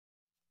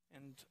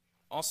And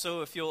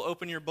also, if you'll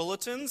open your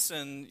bulletins,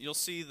 and you'll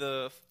see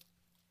the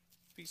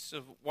piece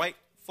of white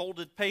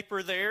folded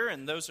paper there,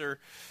 and those are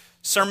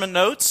sermon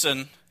notes,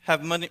 and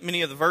have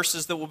many of the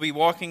verses that we'll be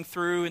walking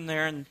through in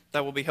there, and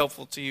that will be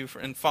helpful to you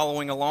in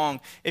following along.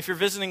 If you're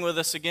visiting with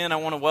us again, I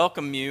want to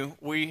welcome you.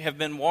 We have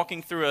been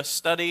walking through a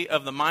study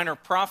of the minor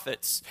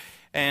prophets,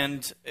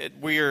 and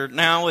we are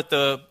now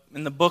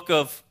in the book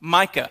of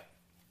Micah.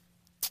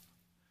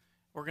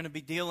 We're going to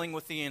be dealing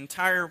with the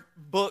entire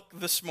book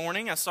this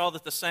morning. I saw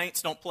that the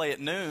Saints don't play at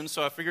noon,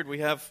 so I figured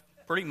we have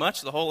pretty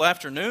much the whole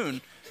afternoon.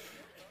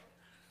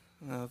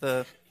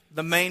 The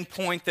main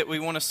point that we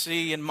want to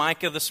see in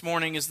Micah this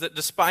morning is that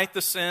despite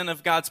the sin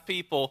of God's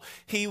people,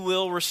 He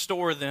will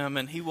restore them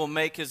and He will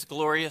make His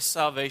glorious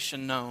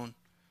salvation known.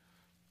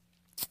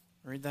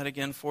 I'll read that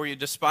again for you.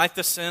 Despite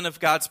the sin of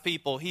God's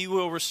people, He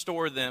will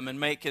restore them and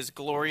make His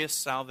glorious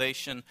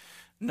salvation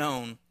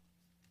known.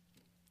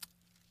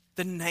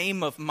 The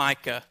name of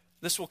Micah,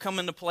 this will come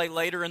into play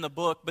later in the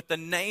book, but the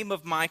name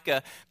of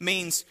Micah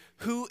means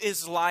who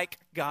is like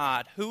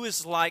God. Who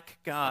is like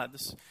God?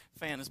 This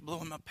fan is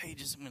blowing my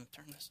pages. I'm going to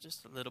turn this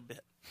just a little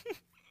bit.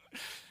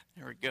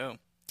 There we go.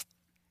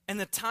 And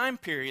the time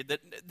period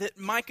that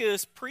Micah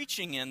is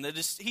preaching in,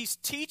 he's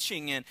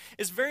teaching in,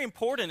 is very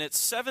important. It's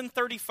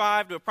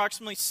 735 to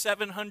approximately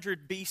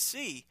 700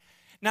 BC.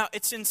 Now,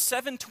 it's in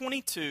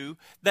 722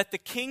 that the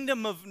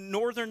kingdom of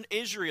northern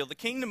Israel,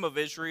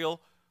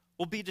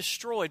 will be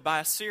destroyed by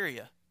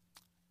Assyria.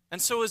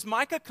 And so as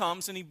Micah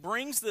comes and he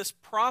brings this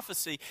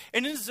prophecy,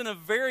 and it is in a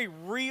very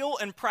real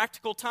and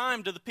practical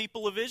time to the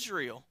people of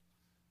Israel.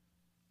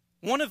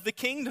 One of the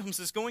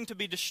kingdoms is going to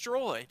be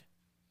destroyed.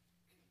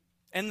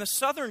 And the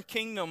southern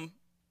kingdom,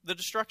 the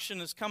destruction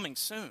is coming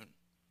soon.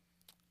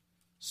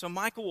 So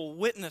Micah will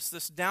witness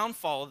this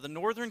downfall of the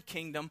northern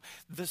kingdom.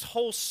 This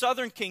whole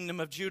southern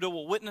kingdom of Judah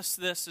will witness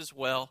this as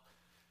well.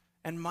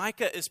 And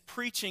Micah is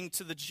preaching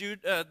to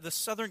the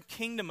southern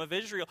kingdom of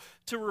Israel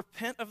to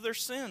repent of their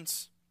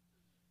sins.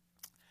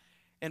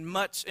 And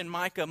much in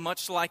Micah,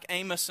 much like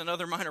Amos and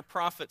other minor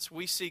prophets,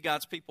 we see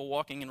God's people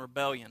walking in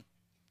rebellion.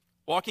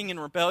 Walking in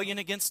rebellion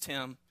against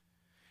Him.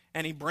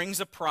 And He brings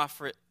a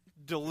prophet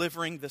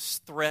delivering this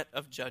threat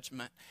of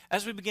judgment.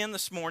 As we begin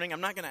this morning,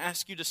 I'm not going to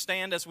ask you to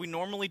stand as we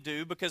normally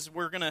do because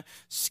we're going to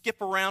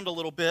skip around a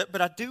little bit,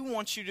 but I do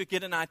want you to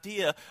get an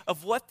idea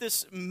of what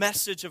this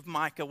message of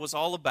Micah was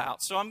all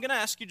about. So I'm going to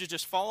ask you to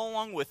just follow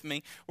along with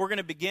me. We're going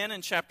to begin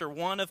in chapter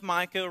 1 of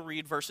Micah,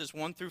 read verses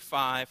 1 through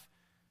 5,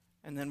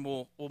 and then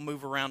we'll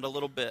move around a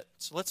little bit.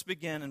 So let's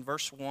begin in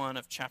verse 1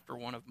 of chapter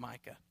 1 of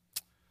Micah.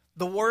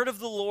 The word of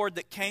the Lord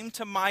that came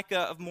to Micah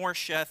of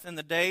Moresheth in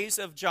the days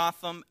of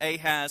Jotham,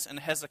 Ahaz,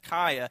 and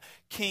Hezekiah,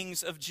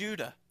 kings of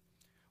Judah,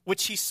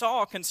 which he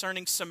saw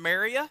concerning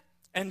Samaria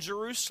and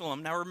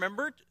Jerusalem. Now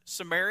remember,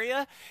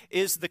 Samaria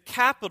is the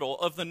capital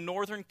of the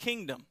northern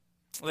kingdom,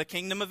 the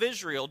kingdom of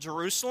Israel.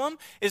 Jerusalem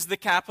is the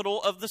capital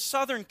of the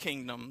southern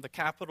kingdom, the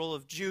capital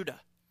of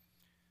Judah.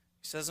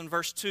 He says in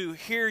verse 2,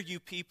 "Hear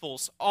you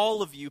peoples,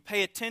 all of you,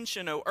 pay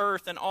attention, O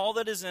earth, and all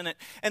that is in it,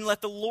 and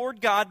let the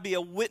Lord God be a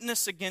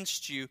witness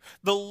against you,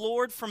 the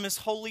Lord from His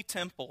holy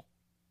temple.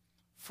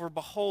 For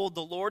behold,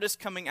 the Lord is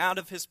coming out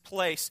of His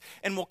place,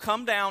 and will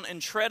come down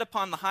and tread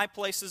upon the high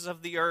places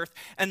of the earth,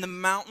 and the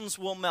mountains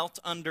will melt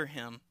under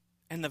Him,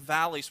 and the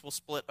valleys will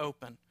split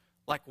open,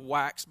 like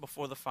wax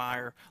before the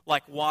fire,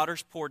 like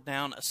waters poured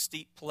down a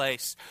steep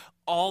place.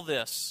 All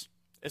this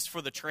is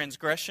for the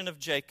transgression of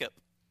Jacob,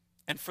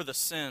 and for the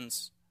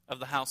sins of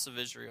the house of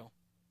Israel."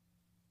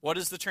 What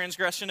is the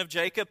transgression of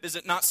Jacob? Is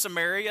it not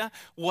Samaria?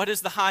 What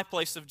is the high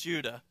place of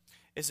Judah?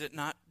 Is it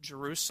not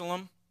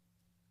Jerusalem?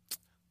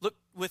 Look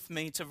with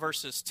me to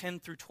verses 10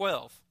 through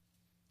 12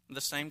 in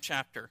the same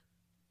chapter.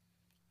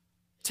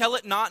 "Tell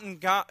it not in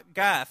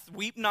Gath,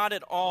 weep not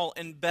at all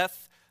in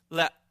Beth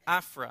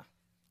Le'afra.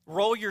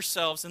 Roll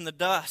yourselves in the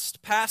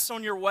dust. Pass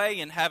on your way,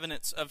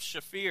 inhabitants of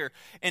Shaphir,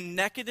 in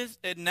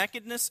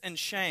nakedness and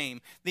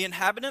shame. The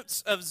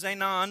inhabitants of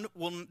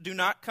Zaanan do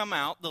not come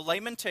out. The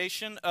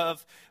lamentation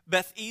of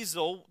Beth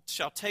Ezel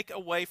shall take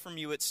away from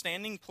you its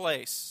standing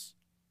place.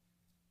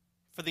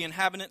 For the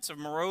inhabitants of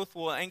Maroth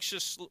will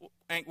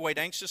wait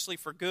anxiously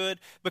for good,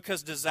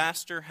 because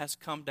disaster has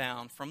come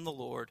down from the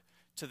Lord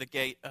to the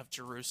gate of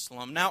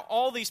Jerusalem." Now,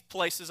 all these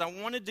places, I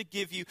wanted to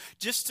give you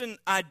just an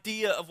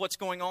idea of what's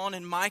going on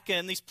in Micah.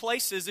 And these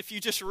places, if you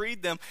just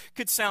read them,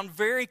 could sound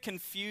very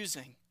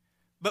confusing.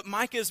 But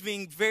Micah is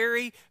being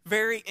very,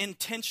 very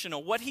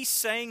intentional. What he's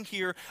saying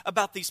here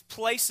about these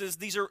places,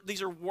 these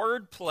are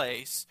word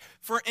plays.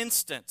 For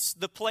instance,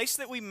 the place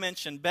that we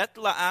mentioned, Beth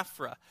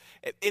Le'afra,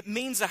 it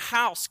means a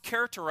house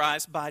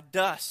characterized by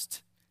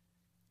dust.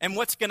 And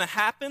what's going to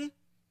happen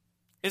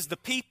is the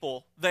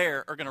people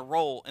there are going to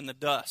roll in the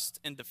dust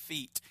in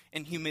defeat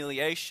and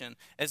humiliation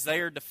as they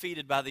are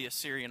defeated by the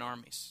Assyrian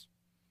armies.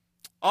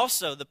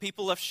 Also, the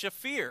people of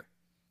Shaphir,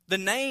 the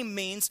name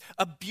means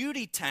a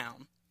beauty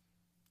town.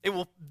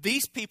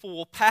 These people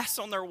will pass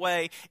on their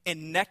way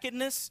in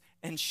nakedness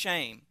and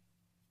shame.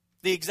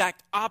 The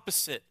exact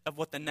opposite of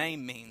what the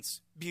name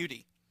means,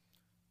 beauty.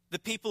 The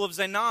people of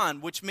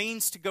Zanan, which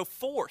means to go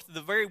forth.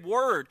 The very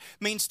word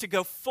means to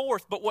go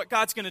forth. But what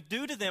God's going to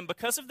do to them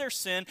because of their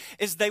sin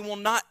is they will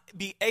not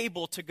be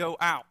able to go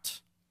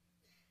out.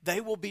 They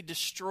will be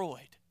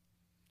destroyed.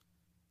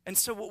 And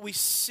so what we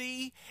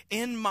see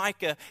in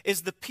Micah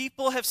is the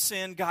people have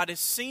sinned, God has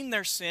seen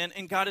their sin,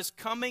 and God is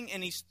coming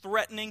and he's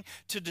threatening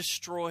to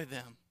destroy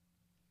them.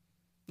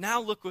 Now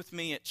look with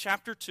me at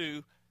chapter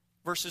 2,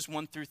 verses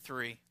 1 through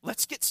 3.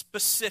 Let's get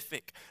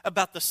specific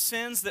about the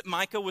sins that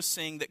Micah was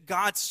seeing, that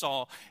God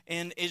saw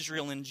in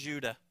Israel and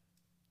Judah.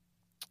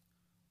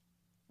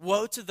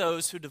 Woe to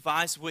those who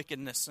devise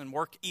wickedness and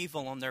work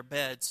evil on their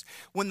beds.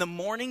 When the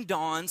morning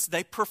dawns,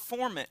 they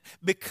perform it,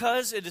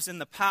 because it is in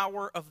the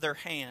power of their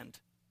hand.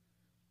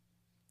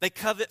 They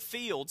covet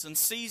fields and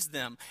seize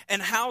them,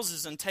 and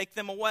houses and take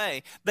them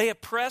away. They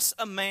oppress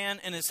a man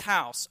in his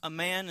house, a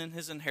man in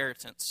his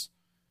inheritance.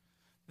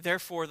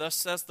 Therefore, thus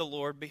says the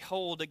Lord,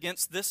 behold,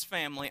 against this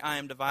family I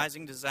am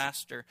devising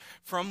disaster,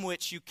 from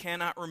which you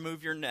cannot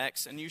remove your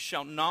necks, and you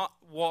shall not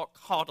walk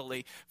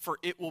haughtily, for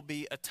it will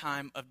be a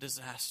time of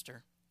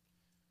disaster.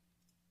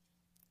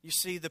 You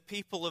see, the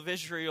people of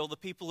Israel, the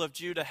people of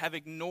Judah, have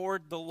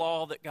ignored the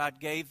law that God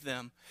gave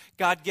them.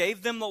 God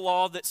gave them the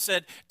law that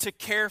said to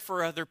care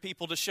for other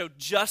people, to show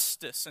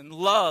justice and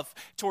love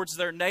towards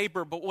their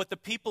neighbor. But what the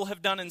people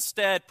have done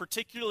instead,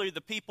 particularly the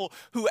people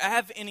who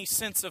have any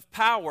sense of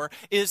power,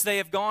 is they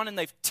have gone and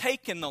they've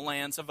taken the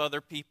lands of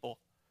other people,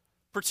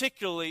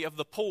 particularly of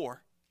the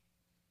poor.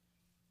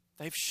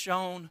 They've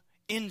shown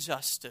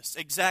injustice,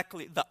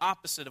 exactly the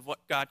opposite of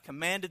what God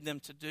commanded them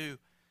to do.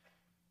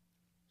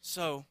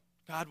 So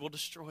God will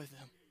destroy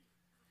them.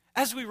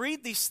 As we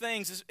read these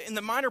things, in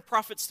the minor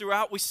prophets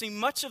throughout, we see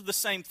much of the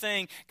same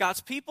thing.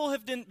 God's people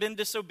have been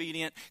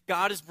disobedient.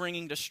 God is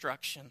bringing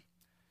destruction.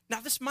 Now,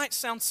 this might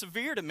sound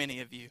severe to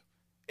many of you.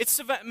 It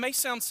may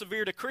sound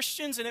severe to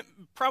Christians, and it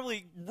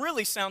probably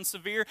really sounds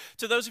severe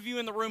to those of you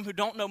in the room who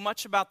don't know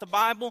much about the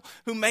Bible,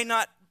 who may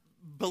not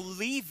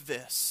believe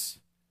this.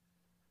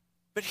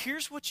 But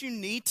here's what you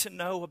need to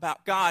know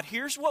about God.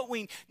 Here's what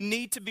we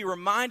need to be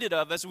reminded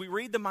of as we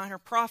read the minor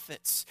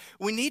prophets.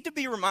 We need to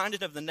be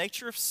reminded of the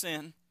nature of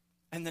sin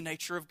and the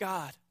nature of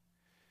God.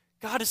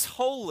 God is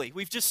holy.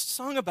 We've just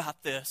sung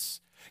about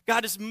this.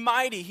 God is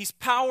mighty. He's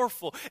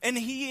powerful. And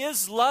He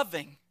is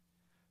loving.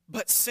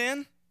 But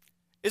sin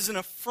is an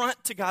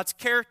affront to God's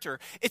character.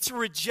 It's a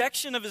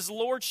rejection of His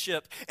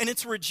lordship. And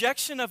it's a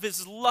rejection of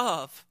His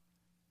love.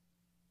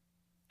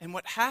 And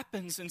what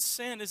happens in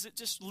sin is it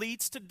just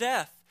leads to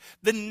death.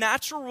 The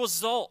natural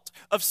result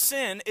of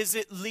sin is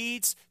it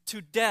leads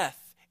to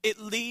death. It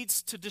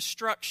leads to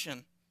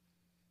destruction.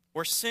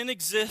 Where sin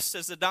exists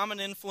as a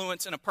dominant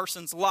influence in a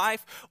person's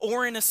life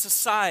or in a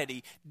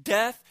society,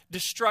 death,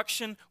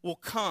 destruction will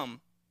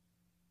come.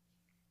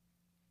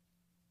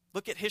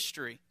 Look at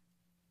history.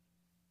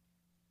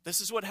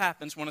 This is what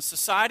happens. When a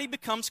society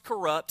becomes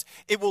corrupt,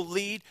 it will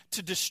lead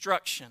to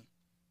destruction.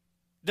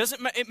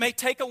 It may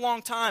take a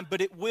long time,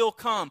 but it will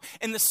come.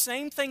 And the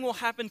same thing will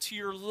happen to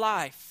your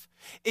life.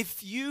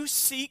 If you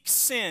seek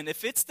sin,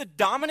 if it's the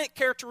dominant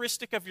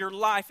characteristic of your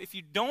life, if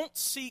you don't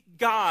seek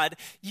God,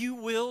 you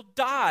will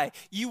die.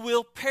 You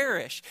will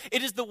perish.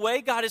 It is the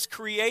way God has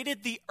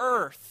created the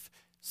earth.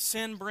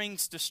 Sin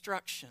brings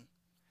destruction.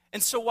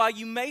 And so while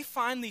you may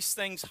find these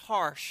things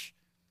harsh,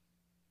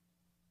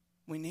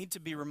 we need to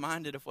be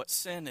reminded of what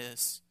sin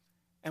is,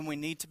 and we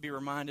need to be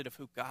reminded of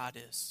who God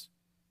is.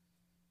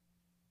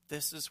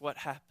 This is what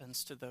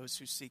happens to those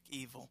who seek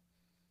evil,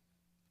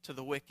 to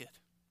the wicked.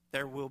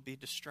 There will be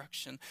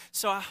destruction.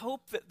 So I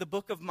hope that the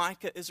book of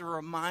Micah is a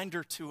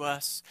reminder to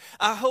us.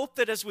 I hope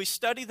that as we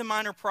study the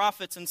minor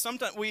prophets, and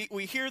sometimes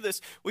we hear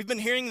this, we've been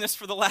hearing this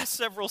for the last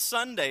several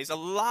Sundays, a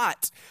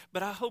lot,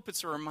 but I hope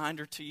it's a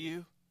reminder to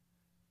you.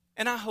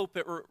 And I hope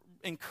it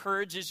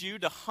encourages you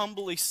to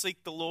humbly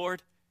seek the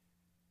Lord.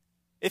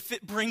 If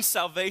it brings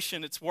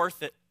salvation, it's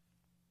worth it.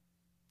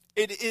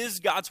 It is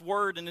God's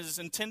word and it is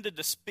intended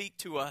to speak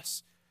to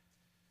us.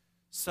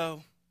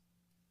 So,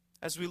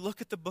 as we look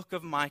at the book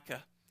of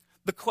Micah,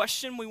 the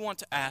question we want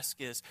to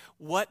ask is,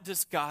 what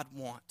does God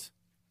want?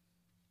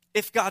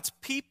 If God's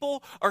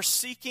people are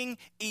seeking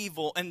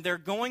evil and they're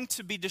going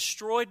to be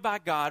destroyed by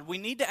God, we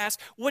need to ask,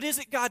 what is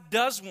it God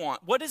does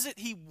want? What is it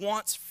He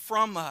wants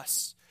from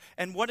us?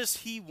 And what does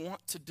He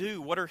want to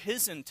do? What are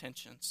His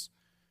intentions?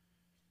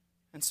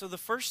 And so the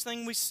first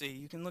thing we see,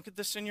 you can look at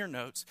this in your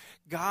notes,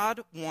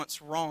 God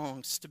wants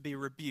wrongs to be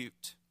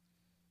rebuked,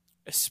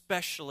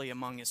 especially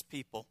among His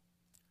people.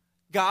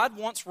 God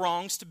wants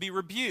wrongs to be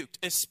rebuked,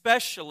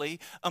 especially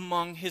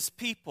among His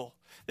people.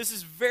 This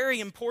is very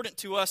important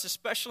to us,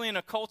 especially in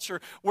a culture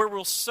where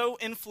we're so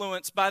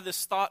influenced by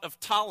this thought of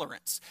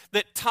tolerance,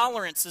 that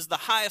tolerance is the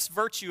highest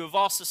virtue of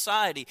all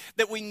society,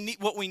 that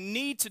what we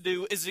need to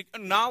do is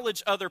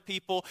acknowledge other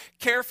people,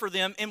 care for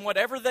them in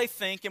whatever they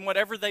think and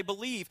whatever they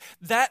believe.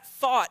 That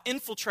thought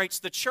infiltrates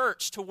the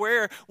church to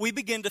where we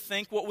begin to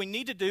think what we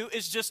need to do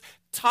is just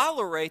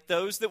tolerate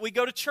those that we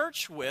go to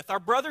church with, our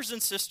brothers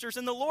and sisters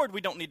in the Lord.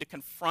 We don't need to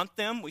confront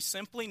them. We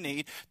simply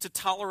need to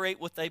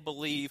tolerate what they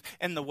believe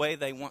and the way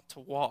they want to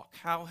walk?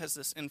 How has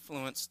this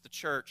influenced the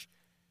church?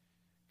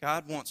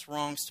 God wants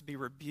wrongs to be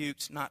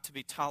rebuked, not to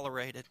be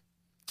tolerated.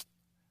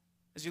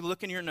 As you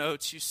look in your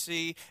notes, you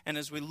see, and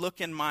as we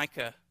look in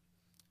Micah,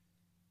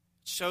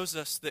 it shows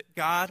us that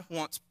God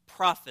wants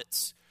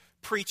prophets,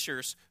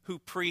 preachers who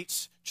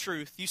preach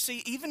truth. You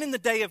see, even in the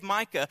day of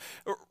Micah,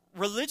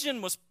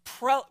 religion was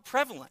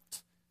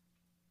prevalent.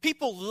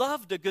 People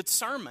loved a good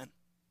sermon,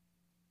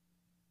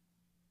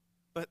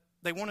 but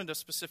they wanted a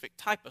specific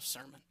type of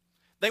sermon.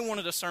 They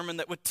wanted a sermon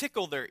that would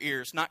tickle their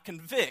ears, not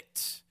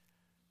convict.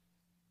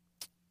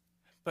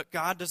 But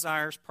God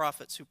desires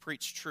prophets who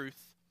preach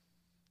truth.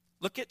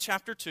 Look at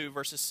chapter 2,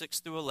 verses 6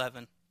 through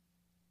 11.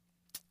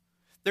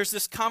 There's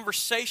this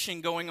conversation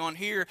going on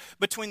here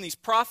between these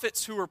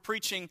prophets who are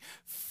preaching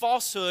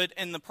falsehood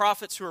and the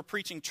prophets who are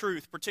preaching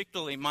truth,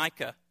 particularly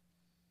Micah.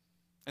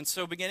 And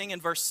so beginning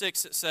in verse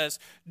 6, it says,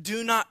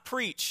 "Do not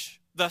preach,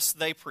 thus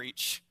they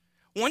preach.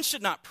 One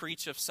should not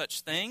preach of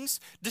such things.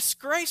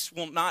 Disgrace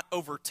will not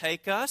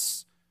overtake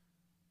us.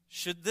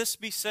 Should this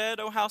be said,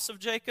 O house of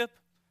Jacob?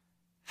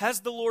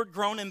 Has the Lord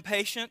grown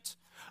impatient?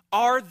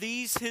 Are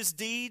these his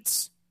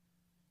deeds?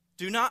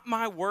 Do not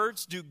my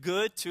words do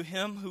good to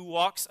him who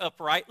walks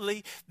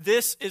uprightly?"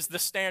 This is the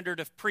standard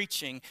of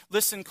preaching.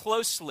 Listen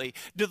closely.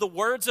 Do the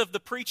words of the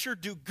preacher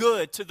do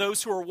good to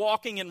those who are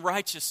walking in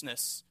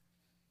righteousness?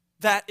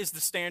 That is the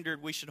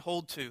standard we should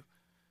hold to.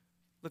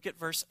 Look at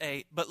verse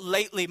 8. "But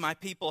lately my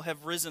people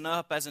have risen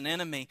up as an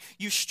enemy.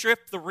 You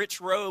strip the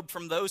rich robe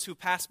from those who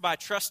pass by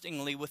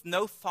trustingly with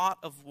no thought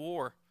of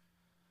war.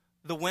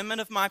 The women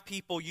of my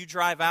people you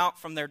drive out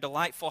from their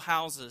delightful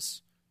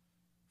houses.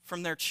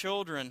 From their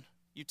children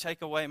you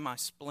take away my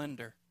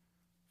splendor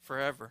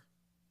forever.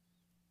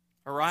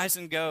 Arise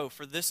and go,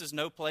 for this is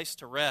no place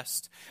to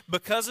rest,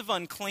 because of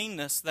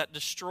uncleanness that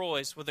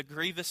destroys with a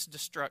grievous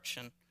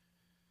destruction.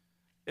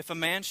 If a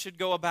man should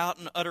go about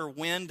and utter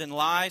wind and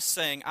lies,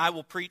 saying, 'I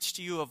will preach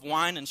to you of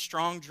wine and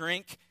strong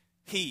drink,'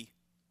 he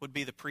would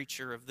be the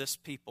preacher of this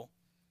people."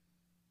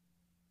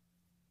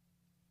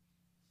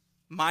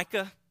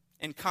 Micah,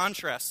 in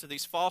contrast to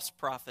these false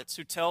prophets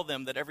who tell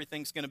them that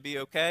everything's going to be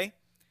okay,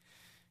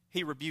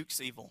 he rebukes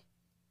evil.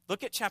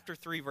 Look at chapter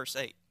 3, verse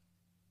 8.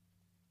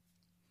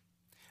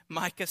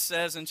 Micah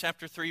says in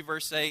chapter 3,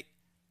 verse 8,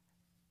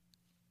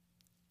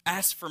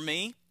 "As for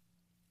me,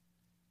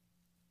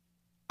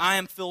 I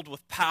am filled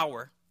with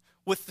power,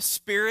 with the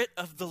Spirit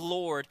of the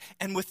Lord,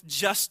 and with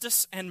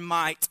justice and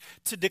might,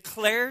 to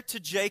declare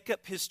to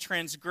Jacob his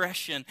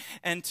transgression,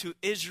 and to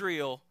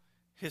Israel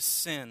his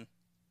sin."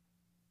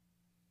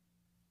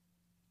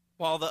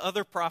 While the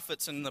other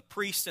prophets and the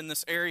priests in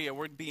this area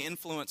would be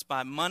influenced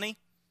by money,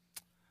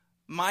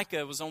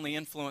 Micah was only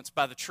influenced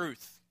by the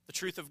truth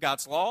of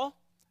God's law,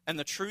 and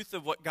the truth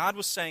of what God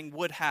was saying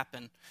would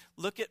happen.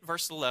 Look at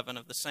verse 11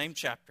 of the same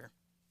chapter.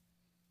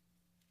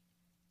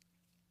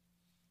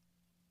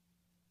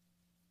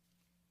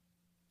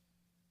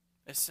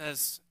 It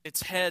says,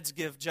 "Its heads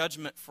give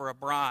judgment for a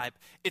bribe.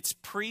 Its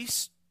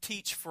priests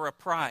teach for a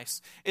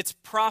price. Its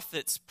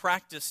prophets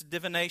practice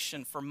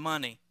divination for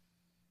money.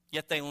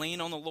 Yet they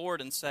lean on the Lord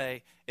and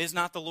say, 'Is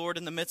not the Lord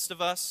in the midst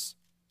of us?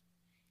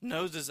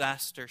 No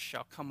disaster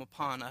shall come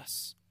upon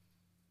us.'"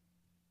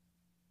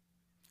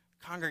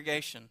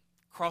 Congregation,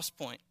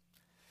 Crosspoint,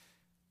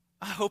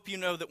 I hope you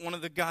know that one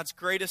of God's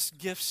greatest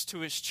gifts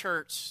to his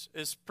church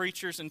is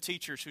preachers and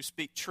teachers who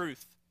speak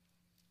truth,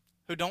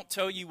 who don't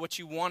tell you what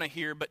you want to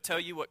hear, but tell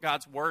you what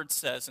God's word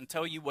says and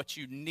tell you what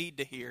you need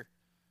to hear.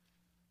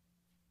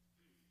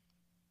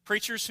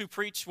 Preachers who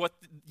preach what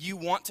you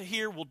want to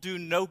hear will do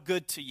no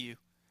good to you.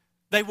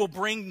 They will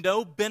bring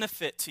no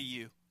benefit to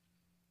you.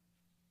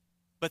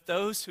 But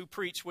those who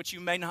preach what you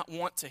may not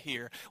want to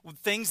hear,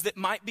 things that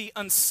might be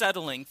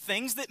unsettling,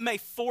 things that may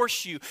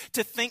force you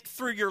to think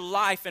through your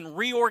life and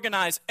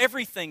reorganize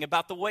everything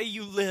about the way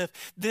you live,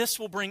 this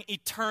will bring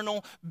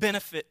eternal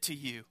benefit to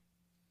you.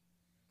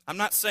 I'm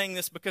not saying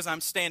this because I'm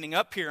standing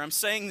up here. I'm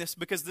saying this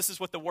because this is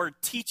what the Word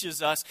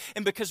teaches us,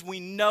 and because we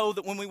know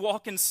that when we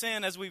walk in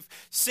sin, as we've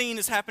seen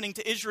is happening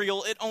to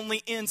Israel, it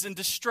only ends in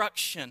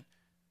destruction,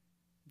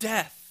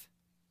 death.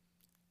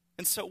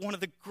 And so one of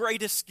the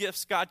greatest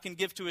gifts God can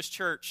give to his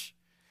church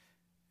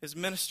is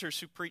ministers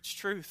who preach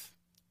truth,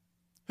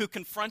 who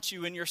confront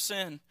you in your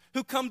sin,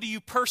 who come to you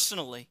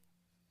personally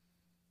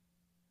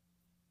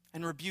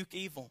and rebuke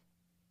evil.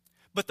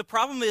 But the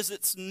problem is,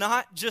 it's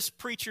not just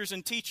preachers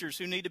and teachers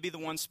who need to be the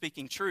ones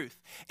speaking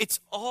truth. It's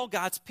all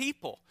God's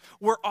people.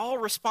 We're all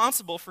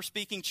responsible for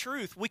speaking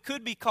truth. We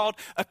could be called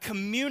a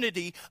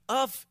community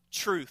of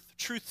truth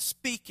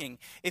speaking.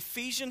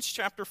 Ephesians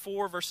chapter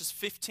 4, verses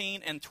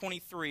 15 and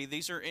 23.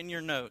 These are in your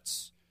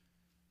notes.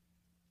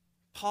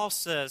 Paul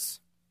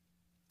says,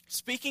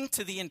 speaking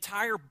to the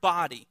entire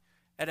body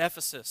at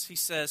Ephesus, he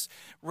says,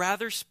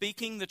 "Rather,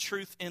 speaking the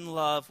truth in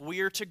love,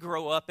 we are to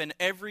grow up in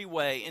every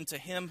way into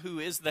him who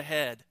is the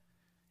head,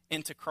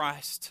 into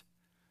Christ."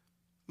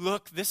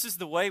 Look, this is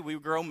the way we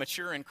grow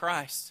mature in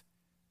Christ,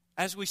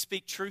 as we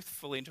speak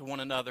truthfully to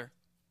one another,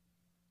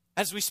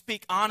 as we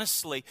speak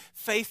honestly,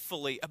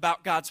 faithfully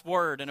about God's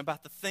word and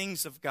about the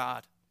things of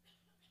God.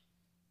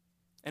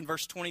 In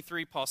verse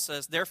 23, Paul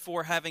says,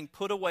 "Therefore, having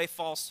put away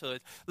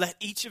falsehood, let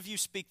each of you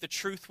speak the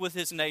truth with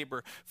his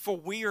neighbor, for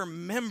we are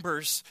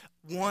members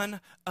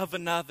one of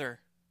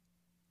another."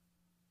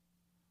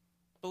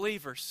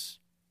 Believers,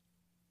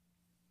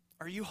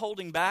 are you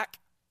holding back?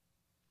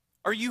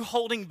 Are you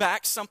holding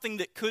back something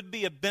that could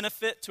be a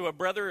benefit to a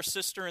brother or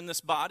sister in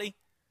this body?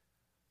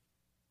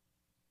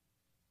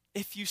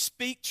 If you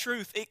speak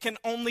truth, it can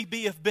only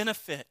be of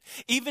benefit.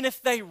 Even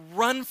if they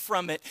run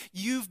from it,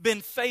 you've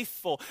been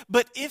faithful.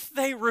 But if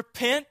they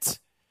repent,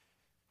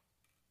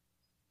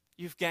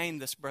 you've gained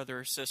this brother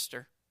or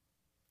sister.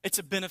 It's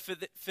a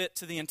benefit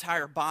to the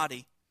entire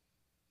body.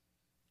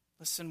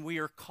 Listen, we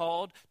are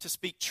called to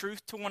speak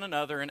truth to one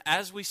another, and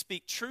as we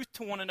speak truth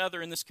to one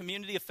another in this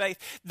community of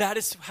faith, that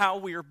is how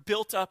we are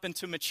built up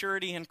into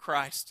maturity in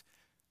Christ.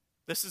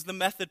 This is the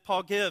method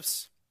Paul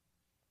gives.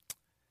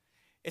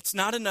 It's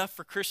not enough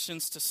for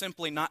Christians to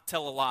simply not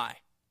tell a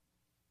lie.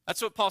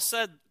 That's what Paul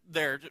said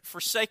there,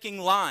 forsaking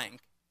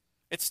lying.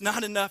 It's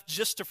not enough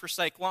just to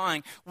forsake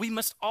lying. We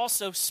must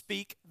also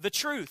speak the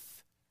truth.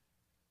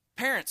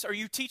 Parents, are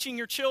you teaching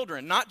your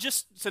children not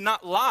just to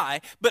not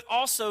lie, but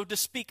also to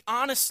speak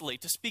honestly,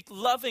 to speak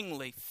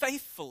lovingly,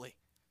 faithfully?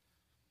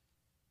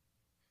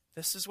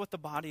 This is what the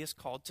body is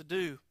called to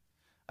do.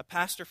 A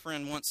pastor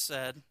friend once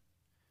said,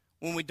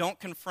 "When we don't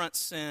confront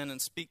sin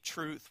and speak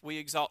truth, we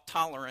exalt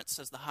tolerance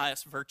as the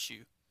highest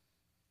virtue."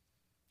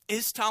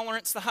 Is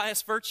tolerance the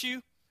highest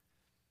virtue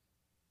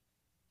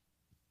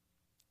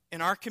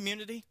in our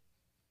community?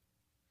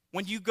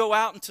 When you go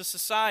out into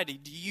society,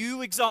 do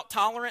you exalt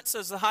tolerance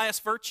as the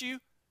highest virtue?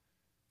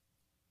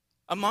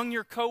 Among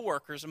your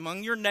coworkers,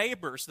 among your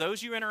neighbors,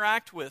 those you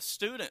interact with,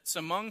 students,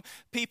 among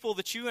people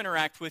that you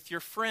interact with, your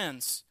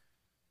friends,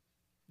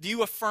 do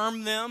you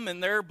affirm them in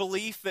their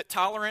belief that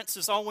tolerance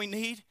is all we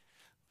need?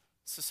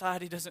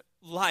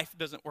 Life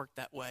doesn't work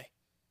that way.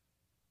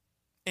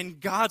 In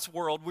God's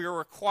world, we are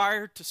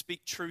required to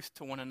speak truth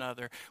to one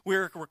another. We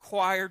are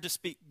required to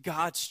speak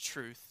God's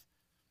truth.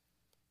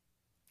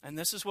 And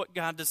this is what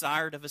God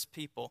desired of his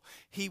people.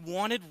 He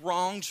wanted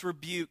wrongs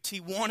rebuked. He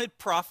wanted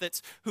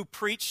prophets who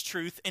preach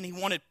truth, and he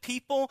wanted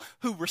people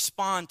who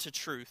respond to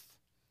truth.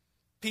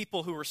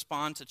 People who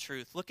respond to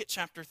truth. Look at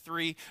chapter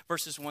 3,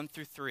 verses 1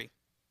 through 3.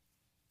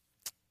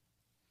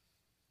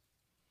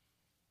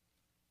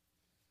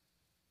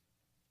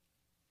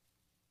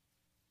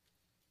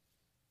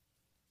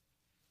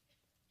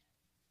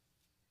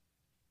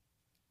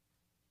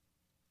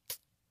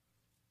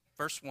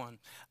 Verse 1,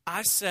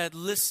 "I said,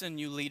 listen,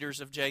 you leaders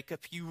of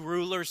Jacob, you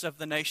rulers of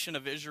the nation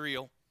of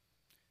Israel.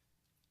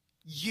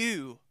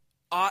 You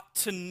ought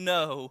to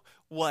know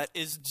what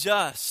is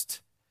just.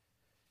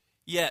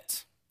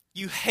 Yet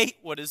you hate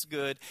what is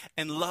good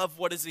and love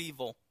what is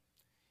evil.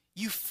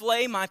 You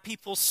flay my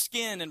people's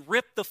skin and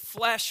rip the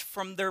flesh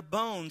from their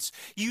bones.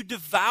 You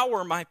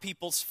devour my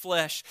people's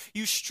flesh.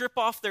 You strip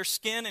off their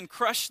skin and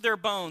crush their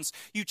bones.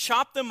 You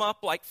chop them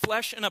up like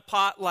flesh in a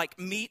pot, like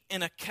meat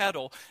in a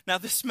kettle." Now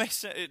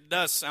it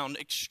does sound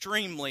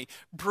extremely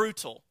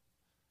brutal.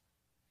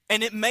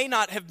 And it may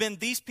not have been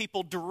these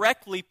people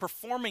directly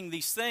performing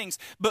these things,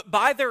 but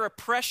by their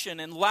oppression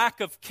and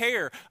lack of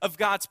care of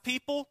God's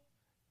people,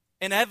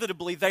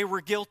 inevitably they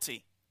were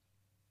guilty.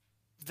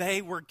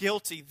 They were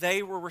guilty.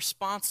 They were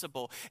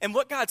responsible. And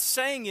what God's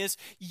saying is,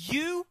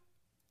 you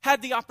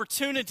had the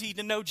opportunity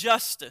to know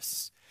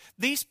justice.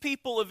 These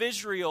people of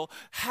Israel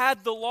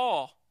had the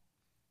law.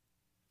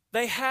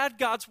 They had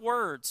God's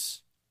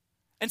words.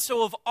 And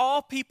so of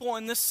all people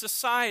in this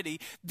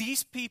society,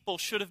 these people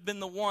should have been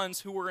the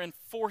ones who were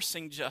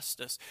enforcing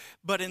justice.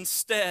 But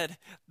instead,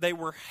 they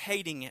were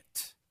hating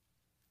it.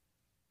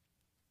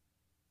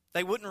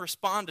 They wouldn't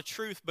respond to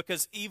truth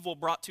because evil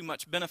brought too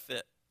much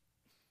benefit.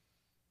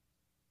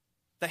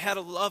 They had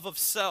a love of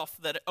self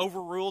that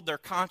overruled their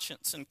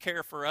conscience and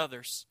care for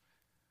others.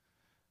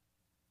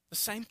 The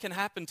same can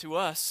happen to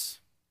us.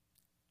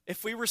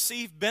 If we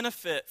receive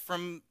benefit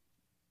from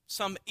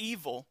some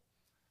evil,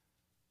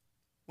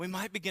 we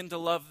might begin to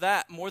love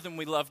that more than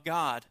we love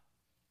God.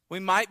 We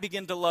might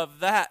begin to love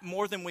that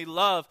more than we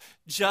love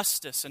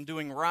justice and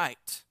doing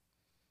right.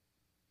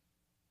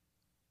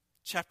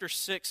 Chapter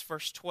 6,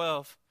 verse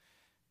 12.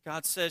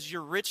 God says,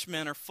 "Your rich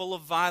men are full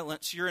of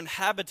violence. Your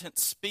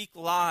inhabitants speak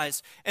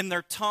lies, and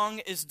their tongue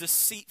is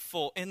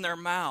deceitful in their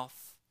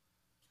mouth."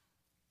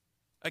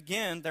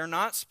 Again, they're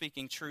not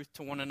speaking truth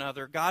to one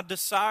another. God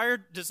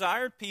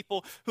desired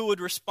people who would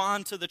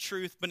respond to the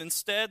truth, but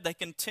instead they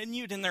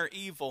continued in their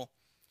evil.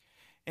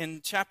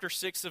 In chapter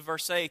 6 of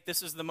verse 8,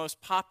 this is the most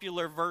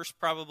popular verse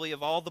probably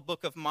of all the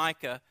book of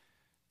Micah.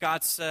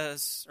 God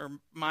says,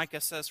 or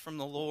Micah says from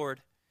the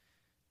Lord,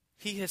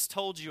 "He has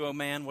told you, O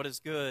man, what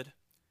is good.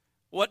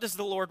 What does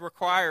the Lord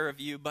require of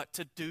you but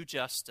to do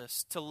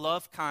justice, to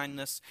love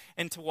kindness,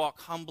 and to walk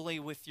humbly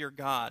with your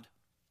God?"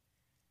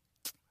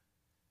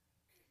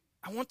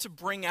 I want to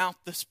bring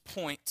out this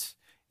point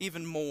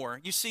even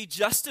more. You see,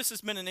 justice has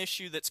been an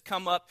issue that's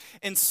come up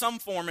in some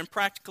form in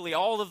practically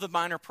all of the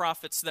minor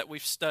prophets that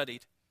we've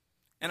studied.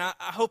 And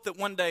I hope that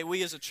one day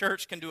we as a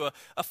church can do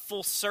a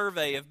full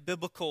survey of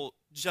biblical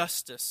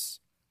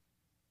justice.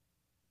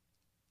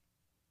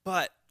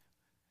 But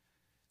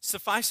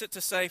suffice it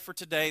to say for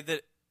today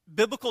that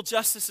biblical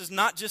justice is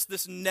not just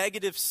this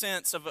negative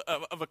sense of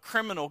a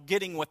criminal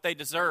getting what they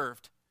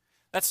deserved.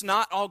 That's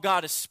not all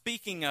God is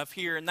speaking of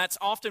here, and that's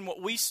often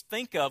what we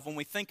think of when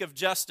we think of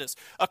justice.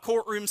 A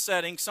courtroom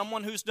setting,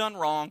 someone who's done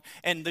wrong,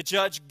 and the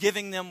judge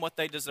giving them what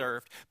they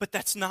deserved. But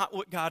that's not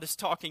what God is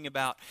talking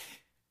about.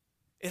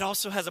 It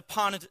also has a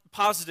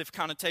positive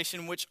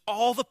connotation in which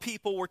all the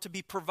people were to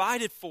be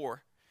provided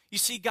for. You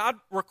see, God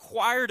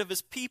required of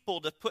his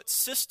people to put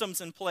systems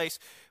in place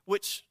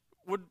which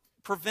would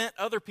prevent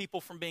other people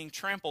from being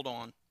trampled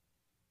on.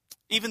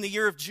 Even the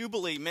year of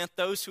Jubilee meant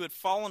those who had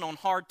fallen on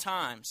hard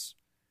times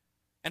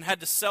and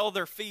had to sell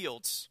their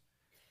fields,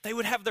 they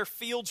would have their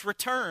fields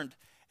returned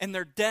and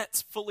their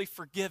debts fully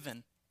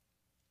forgiven.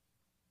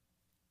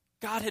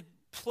 God had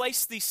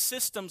placed these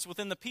systems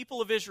within the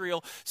people of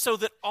Israel so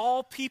that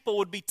all people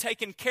would be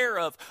taken care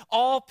of.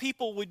 All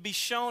people would be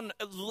shown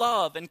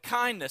love and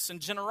kindness and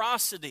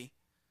generosity.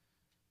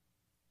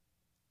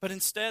 But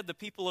instead, the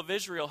people of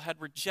Israel had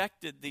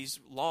rejected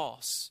these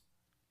laws.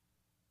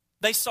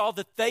 They saw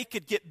that they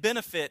could get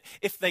benefit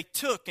if they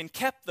took and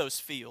kept those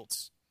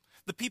fields.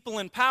 The people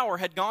in power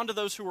had gone to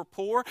those who were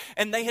poor,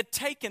 and they had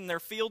taken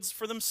their fields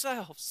for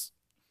themselves.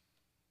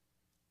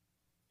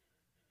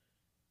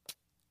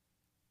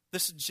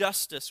 This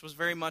justice was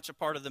very much a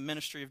part of the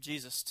ministry of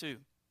Jesus too.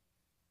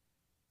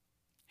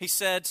 He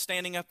said,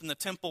 standing up in the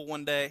temple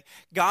one day,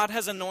 God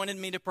has anointed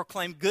me to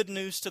proclaim good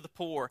news to the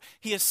poor.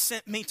 He has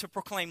sent me to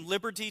proclaim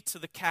liberty to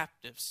the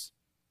captives.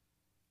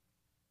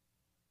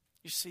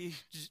 You see,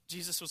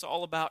 Jesus was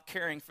all about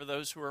caring for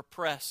those who were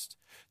oppressed,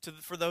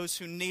 for those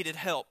who needed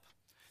help.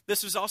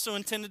 This was also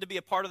intended to be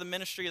a part of the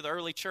ministry of the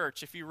early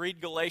church. If you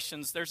read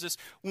Galatians, there's this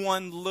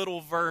one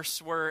little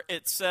verse where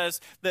it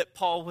says that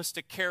Paul was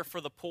to care for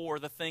the poor,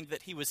 the thing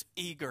that he was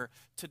eager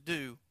to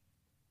do.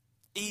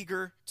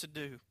 Eager to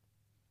do.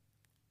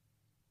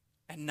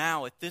 And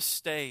now, at this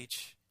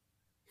stage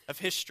of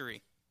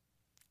history,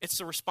 it's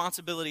the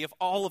responsibility of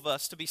all of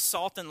us to be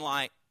salt and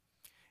light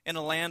in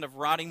a land of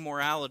rotting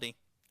morality.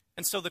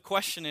 And so the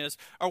question is,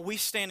 are we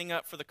standing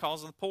up for the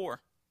cause of the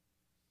poor?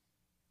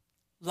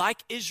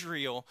 Like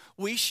Israel,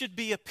 we should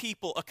be a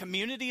people, a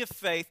community of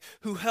faith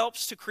who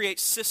helps to create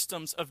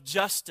systems of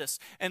justice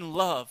and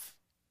love.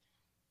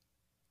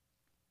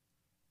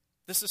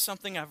 This is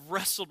something I've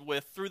wrestled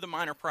with through the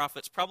Minor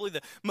Prophets, probably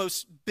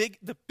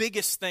the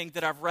biggest thing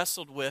that I've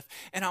wrestled with.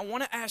 And I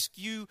want to ask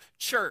you,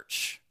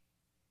 church,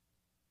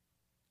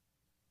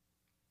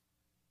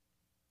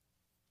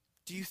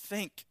 do you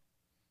think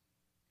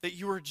that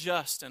you are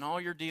just in all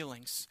your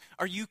dealings?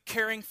 Are you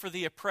caring for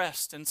the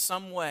oppressed in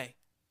some way?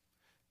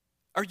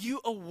 Are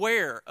you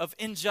aware of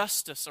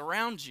injustice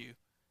around you?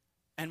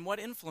 And what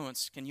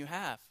influence can you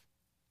have?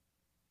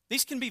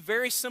 These can be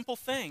very simple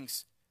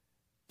things.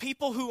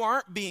 People who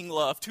aren't being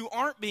loved, who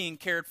aren't being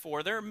cared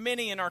for. There are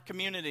many in our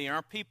community,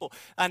 our people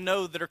I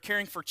know that are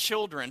caring for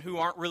children who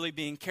aren't really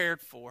being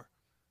cared for.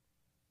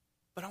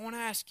 But I want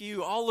to ask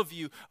you, all of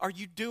you, are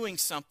you doing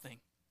something?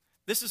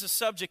 This is a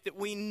subject that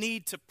we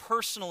need to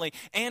personally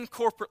and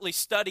corporately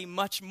study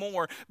much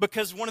more,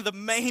 because one of the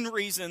main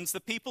reasons the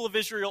people of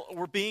Israel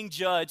were being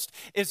judged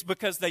is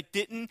because they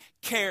didn't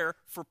care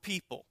for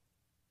people.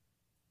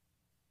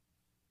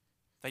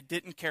 They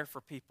didn't care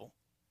for people.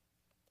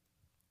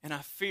 And I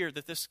fear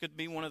that this could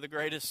be one of the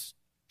greatest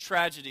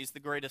tragedies, the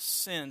greatest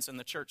sins in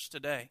the church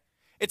today.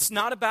 It's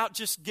not about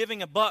just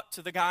giving a buck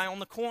to the guy on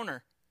the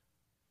corner.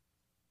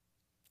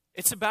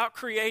 It's about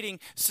creating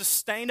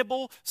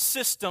sustainable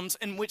systems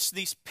in which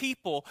these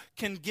people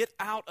can get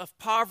out of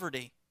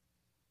poverty.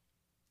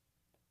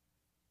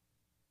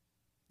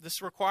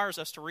 This requires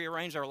us to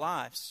rearrange our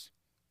lives.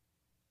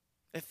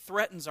 It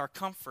threatens our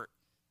comfort.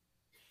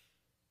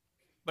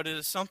 But it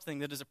is something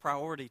that is a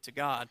priority to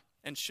God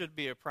and should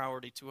be a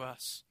priority to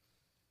us.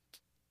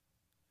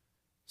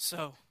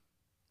 So,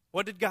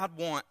 what did God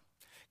want?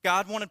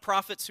 God wanted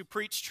prophets who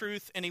preached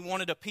truth, and he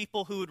wanted a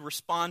people who would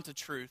respond to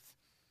truth.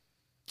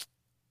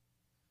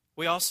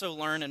 We also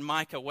learn in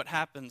Micah what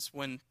happens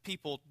when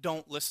people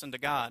don't listen to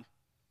God.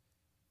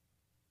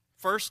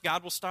 First,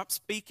 God will stop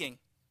speaking.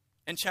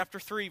 In chapter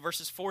 3,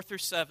 verses 4 through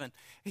 7,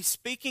 he's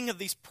speaking of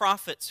these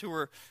prophets who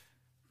are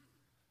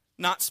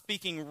not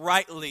speaking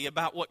rightly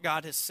about what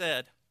God has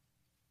said.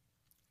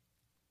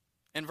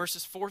 In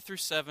verses 4 through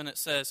 7, it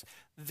says,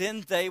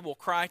 "Then they will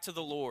cry to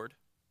the Lord,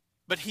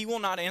 but he will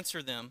not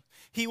answer them.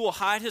 He will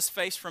hide his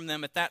face from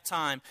them at that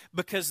time,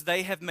 because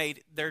they have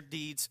made their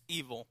deeds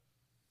evil."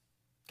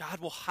 God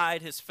will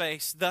hide his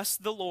face. Thus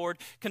the Lord,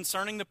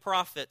 concerning the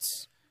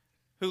prophets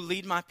who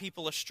lead my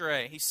people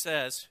astray, he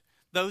says,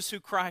 "Those who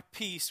cry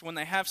peace when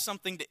they have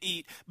something to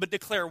eat, but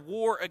declare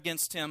war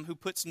against him who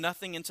puts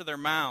nothing into their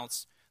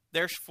mouths.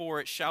 Therefore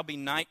it shall be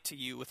night to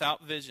you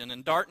without vision,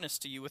 and darkness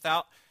to you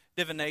without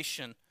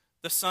divination.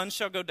 The sun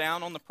shall go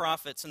down on the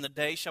prophets, and the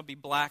day shall be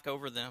black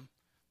over them.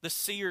 The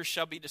seers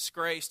shall be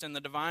disgraced, and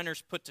the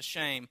diviners put to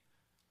shame.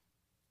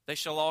 They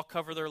shall all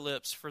cover their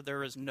lips, for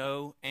there is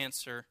no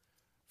answer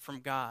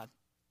from God."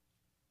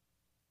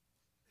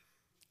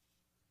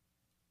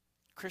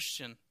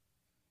 Christian,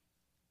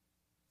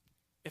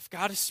 If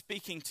God is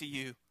speaking to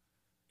you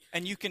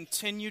and you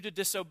continue to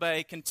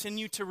disobey,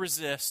 continue to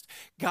resist,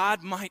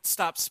 God might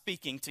stop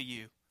speaking to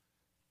you.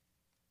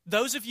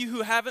 Those of you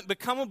who haven't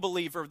become a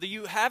believer, that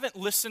you haven't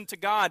listened to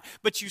God,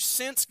 but you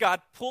sense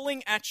God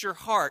pulling at your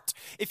heart,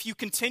 if you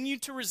continue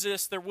to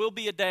resist, there will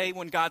be a day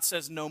when God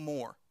says no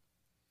more,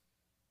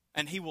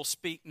 and He will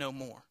speak no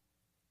more.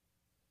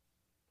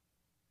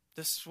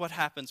 This is what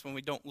happens when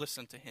we don't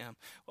listen to Him.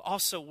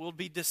 Also, we'll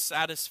be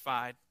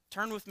dissatisfied.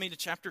 Turn with me to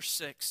chapter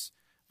 6,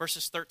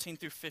 verses 13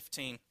 through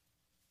 15.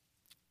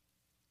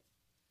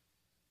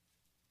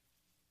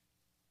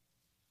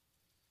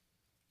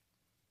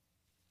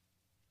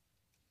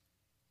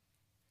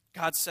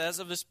 God says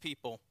of His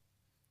people,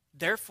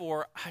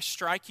 "Therefore I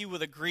strike you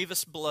with a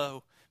grievous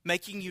blow,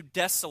 making you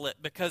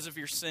desolate because of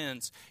your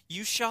sins.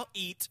 You shall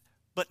eat,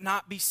 but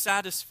not be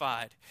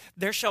satisfied.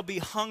 There shall be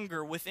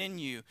hunger within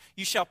you.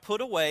 You shall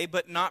put away,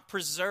 but not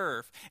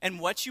preserve. And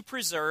what you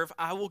preserve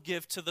I will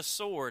give to the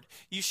sword.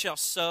 You shall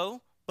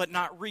sow, but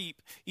not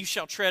reap. You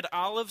shall tread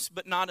olives,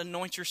 but not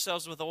anoint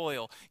yourselves with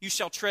oil. You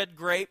shall tread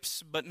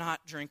grapes, but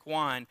not drink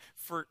wine.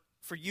 For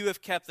you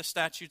have kept the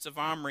statutes of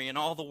Omri and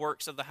all the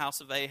works of the house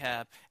of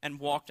Ahab and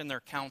walked in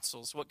their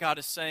counsels." What God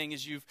is saying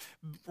is you've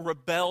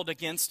rebelled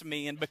against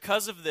me, and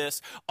because of this,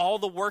 all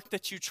the work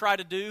that you try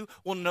to do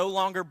will no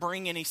longer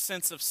bring any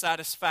sense of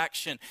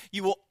satisfaction.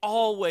 You will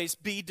always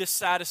be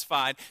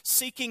dissatisfied,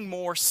 seeking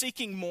more,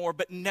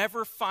 but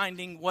never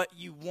finding what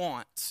you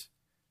want.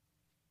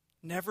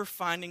 Never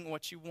finding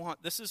what you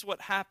want. This is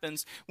what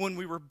happens when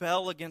we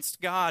rebel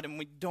against God and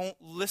we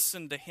don't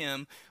listen to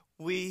Him.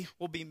 We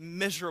will be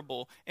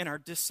miserable in our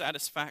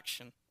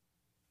dissatisfaction.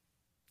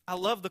 I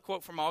love the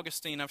quote from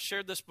Augustine. I've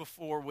shared this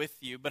before with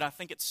you, but I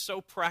think it's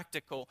so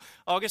practical.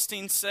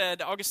 Augustine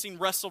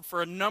wrestled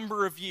for a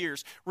number of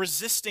years,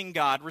 resisting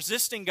God,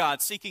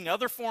 seeking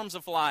other forms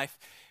of life,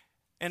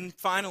 and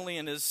finally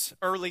in his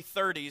early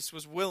 30s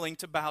was willing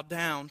to bow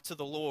down to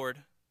the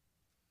Lord.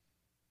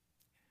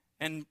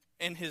 And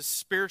in his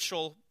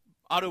spiritual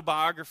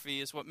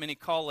autobiography, is what many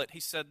call it, he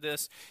said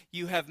this: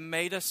 "You have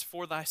made us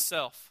for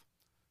thyself,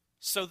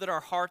 so that our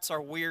hearts are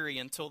weary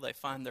until they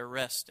find their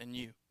rest in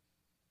you."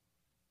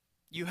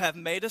 You have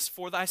made us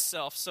for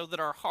thyself, so that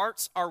our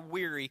hearts are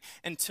weary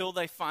until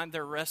they find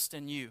their rest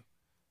in you.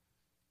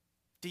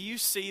 Do you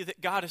see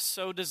that God has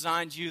so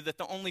designed you that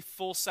the only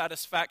full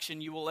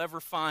satisfaction you will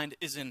ever find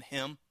is in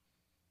Him?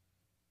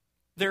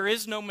 There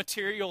is no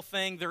material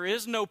thing, there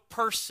is no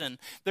person,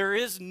 there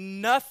is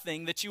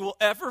nothing that you will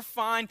ever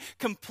find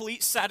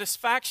complete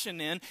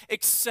satisfaction in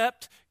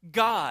except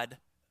God.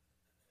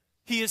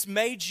 He has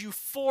made you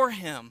for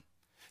Him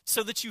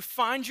so that you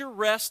find your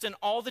rest in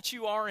all that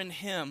you are in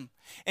Him.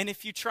 And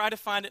if you try to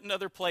find it in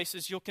other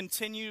places, you'll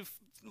continue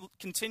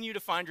to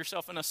find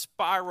yourself in a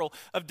spiral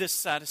of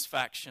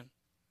dissatisfaction.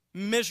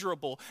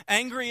 Miserable,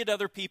 angry at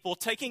other people,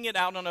 taking it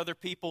out on other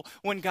people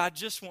when God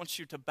just wants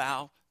you to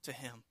bow to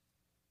Him.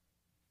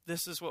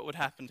 This is what would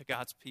happen to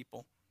God's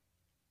people.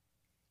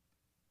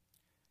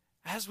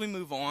 As we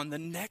move on, the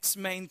next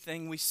main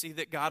thing we see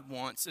that God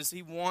wants is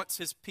He wants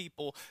His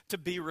people to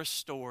be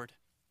restored.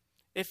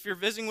 If you're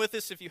visiting with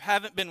us, if you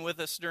haven't been with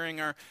us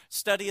during our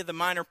study of the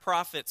minor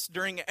prophets,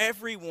 during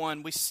every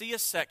one, we see a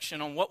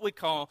section on what we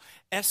call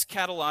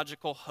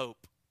eschatological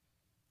hope.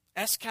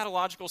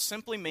 Eschatological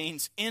simply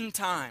means end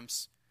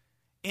times.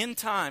 End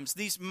times.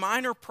 These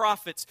minor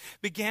prophets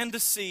began to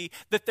see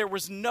that there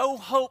was no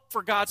hope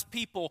for God's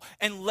people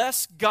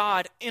unless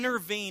God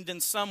intervened in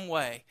some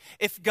way.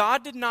 If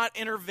God did not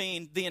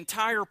intervene, the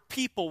entire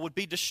people would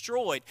be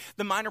destroyed.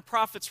 The minor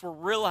prophets were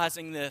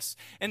realizing this.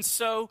 And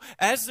so,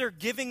 as they're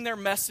giving their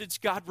message,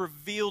 God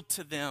revealed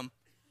to them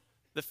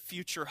the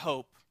future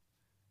hope.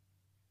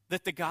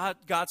 That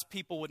God's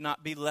people would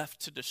not be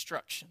left to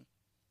destruction.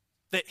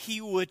 That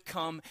He would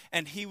come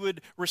and He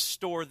would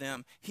restore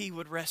them. He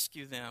would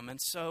rescue them.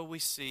 And so we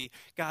see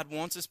God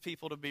wants His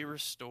people to be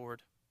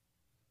restored.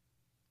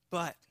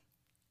 But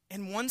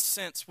in one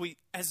sense,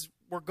 as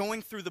we're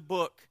going through the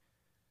book,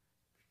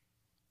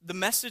 the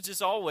message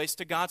is always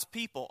to God's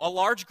people, a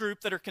large group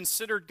that are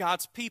considered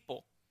God's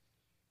people.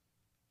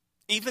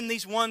 Even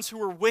these ones who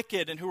were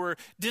wicked and who were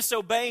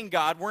disobeying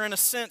God were, in a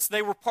sense,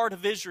 they were part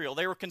of Israel.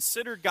 They were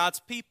considered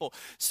God's people.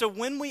 So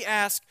when we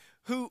ask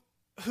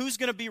who's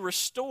going to be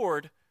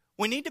restored,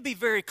 we need to be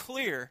very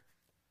clear.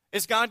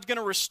 Is God going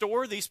to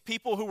restore these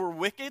people who were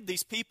wicked,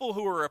 these people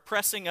who are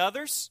oppressing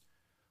others?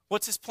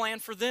 What's His plan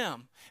for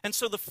them? And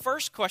so the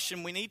first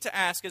question we need to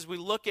ask as we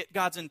look at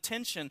God's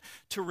intention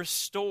to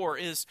restore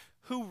is,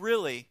 who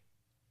really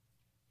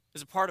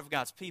is a part of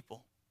God's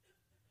people?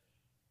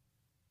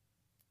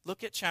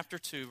 Look at chapter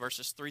 2,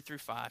 verses 3 through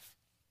 5.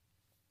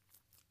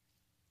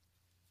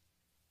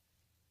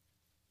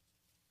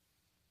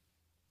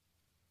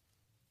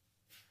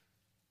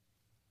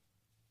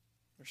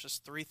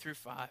 Verses 3 through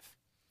 5.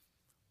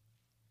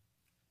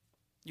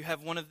 You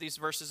have one of these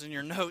verses in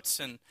your notes,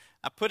 and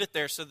I put it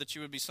there so that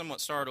you would be somewhat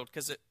startled,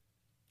 because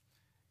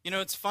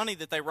it's funny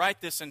that they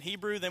write this in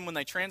Hebrew, then when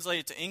they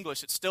translate it to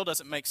English, it still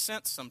doesn't make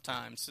sense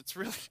sometimes. It's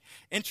really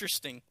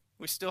interesting.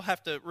 We still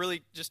have to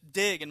really just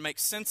dig and make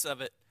sense of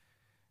it.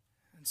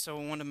 And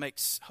so I want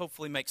to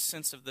hopefully make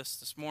sense of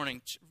this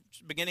morning.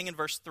 Beginning in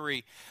verse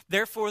 3.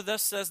 Therefore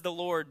thus says the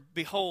Lord,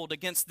 behold,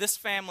 against this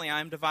family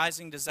I am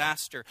devising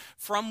disaster,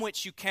 from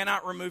which you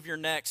cannot remove your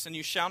necks, and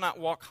you shall not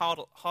walk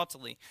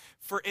haughtily,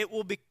 for it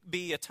will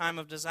be a time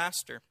of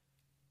disaster.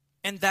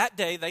 And that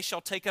day they shall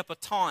take up a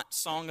taunt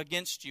song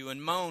against you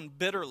and moan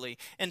bitterly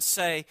and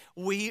say,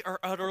 we are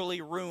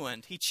utterly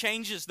ruined. He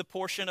changes the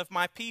portion of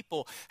my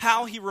people,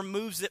 how he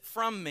removes it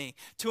from me.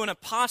 To an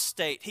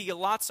apostate he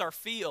allots our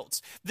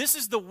fields. This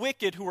is the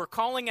wicked who are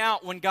calling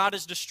out when God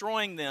is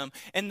destroying them.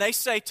 And they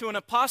say to an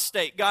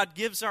apostate, God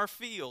gives our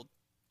field.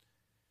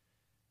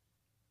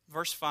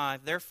 Verse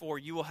 5, therefore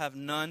you will have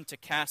none to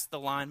cast the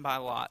line by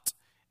lot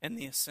in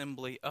the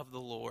assembly of the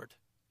Lord.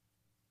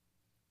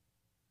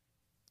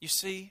 You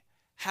see,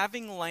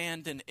 having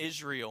land in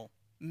Israel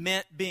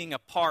meant being a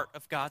part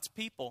of God's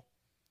people.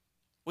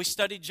 We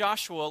studied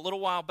Joshua a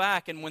little while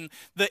back, and when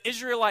the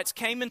Israelites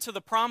came into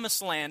the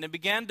promised land and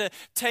began to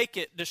take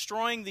it,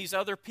 destroying these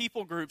other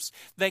people groups,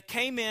 they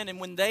came in, and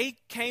when they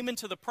came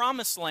into the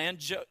promised land,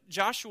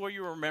 Joshua,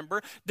 you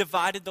remember,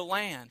 divided the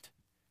land.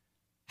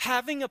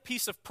 Having a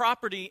piece of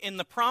property in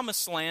the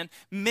promised land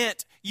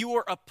meant you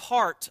were a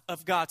part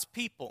of God's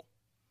people.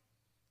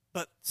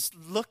 But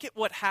look at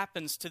what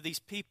happens to these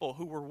people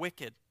who were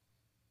wicked,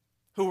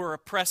 who were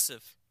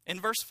oppressive. In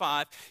verse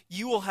 5,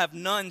 you will have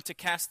none to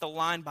cast the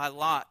line by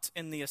lot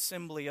in the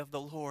assembly of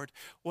the Lord.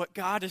 What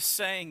God is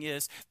saying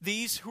is,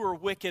 these who are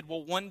wicked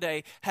will one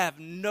day have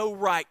no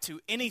right to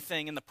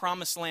anything in the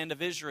promised land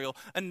of Israel.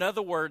 In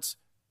other words,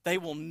 they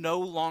will no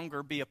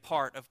longer be a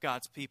part of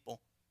God's people.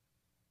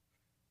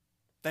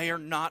 They are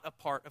not a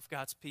part of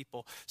God's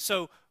people.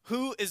 So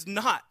who is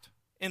not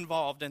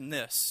involved in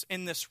this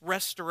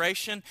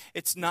restoration?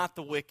 It's not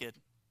the wicked.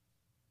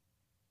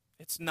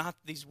 It's not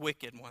these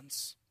wicked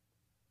ones.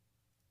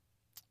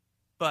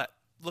 But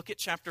look at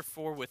chapter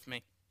 4 with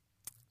me.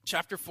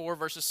 Chapter 4,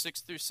 verses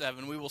 6 through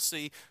 7. We will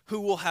see who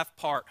will have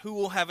part, who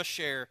will have a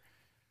share.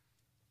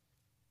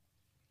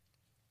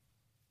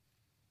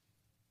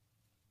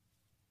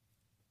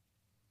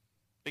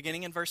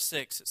 Beginning in verse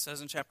 6, it says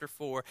in chapter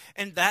 4,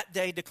 and that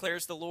day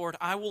declares the Lord,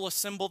 I will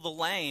assemble the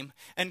lame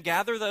and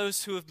gather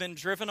those who have been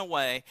driven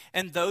away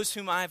and those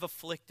whom I have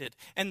afflicted.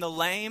 And the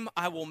lame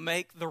I will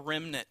make the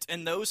remnant,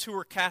 and those who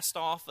were cast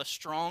off a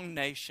strong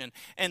nation.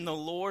 And the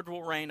Lord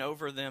will reign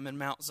over them in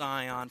Mount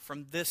Zion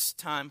from this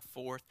time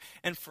forth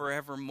and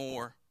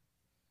forevermore.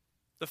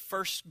 The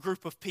first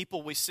group of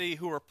people we see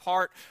who are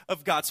part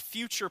of God's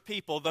future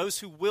people, those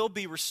who will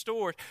be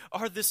restored,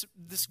 are this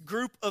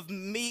group of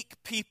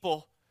meek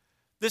people.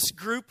 This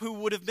group who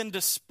would have been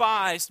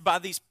despised by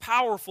these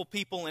powerful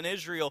people in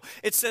Israel.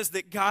 It says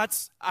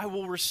that I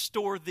will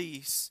restore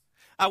these.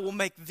 I will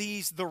make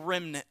these the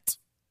remnant.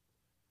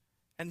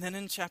 And then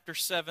in chapter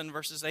 7,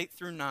 verses 8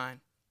 through 9,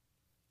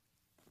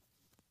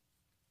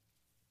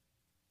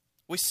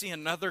 we see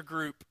another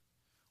group.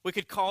 We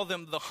could call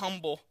them the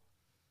humble.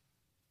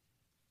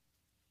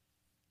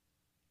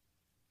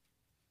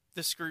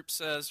 This group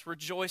says,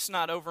 rejoice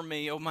not over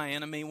me, O my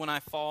enemy, when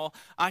I fall.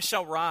 I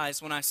shall rise.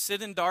 When I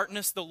sit in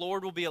darkness, the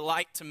Lord will be a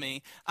light to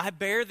me. I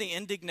bear the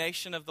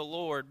indignation of the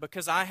Lord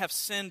because I have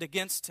sinned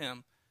against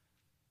him.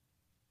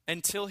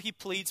 Until he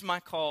pleads my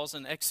cause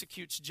and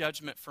executes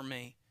judgment for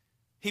me,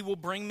 he will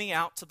bring me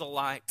out to the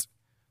light.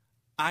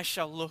 I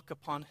shall look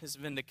upon his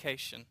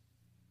vindication.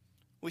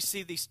 We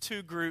see these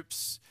two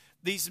groups,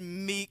 these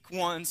meek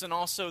ones, and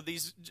also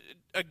these,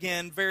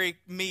 again, very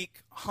meek,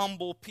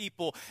 humble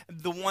people,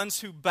 the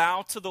ones who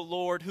bow to the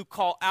Lord, who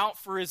call out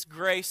for his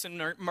grace and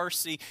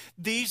mercy.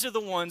 These are the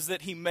ones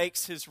that he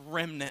makes his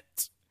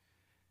remnant.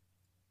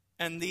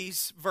 And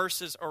these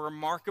verses are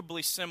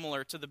remarkably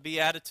similar to the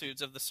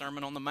Beatitudes of the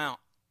Sermon on the Mount.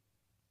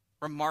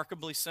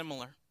 Remarkably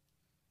similar.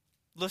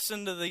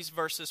 Listen to these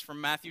verses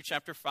from Matthew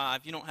chapter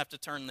 5. You don't have to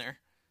turn there.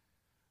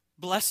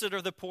 Blessed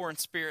are the poor in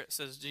spirit,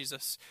 says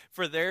Jesus,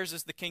 for theirs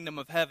is the kingdom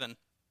of heaven.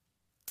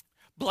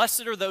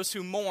 Blessed are those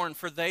who mourn,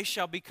 for they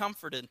shall be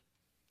comforted.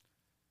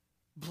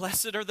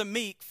 Blessed are the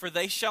meek, for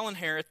they shall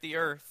inherit the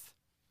earth.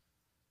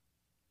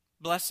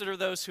 Blessed are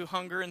those who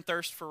hunger and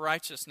thirst for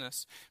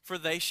righteousness, for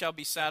they shall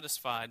be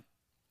satisfied.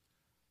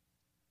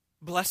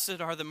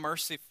 Blessed are the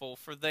merciful,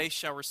 for they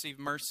shall receive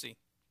mercy.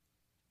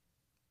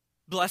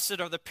 Blessed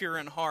are the pure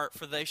in heart,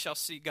 for they shall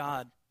see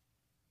God.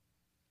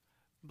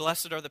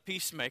 Blessed are the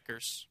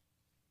peacemakers,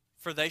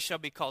 for they shall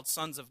be called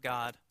sons of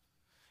God.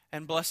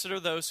 And blessed are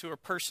those who are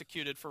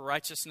persecuted for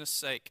righteousness'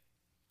 sake,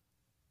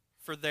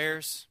 for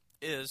theirs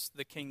is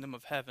the kingdom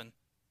of heaven.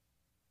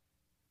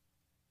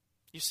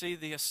 You see,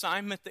 the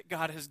assignment that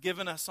God has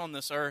given us on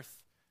this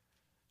earth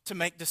to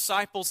make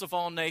disciples of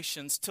all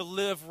nations, to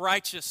live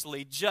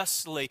righteously,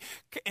 justly,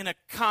 in a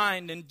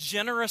kind and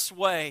generous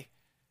way,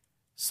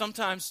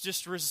 sometimes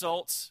just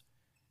results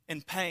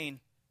in pain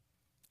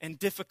and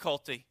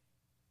difficulty.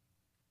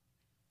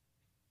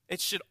 It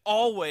should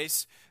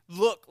always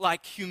look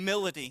like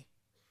humility.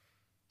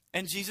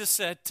 And Jesus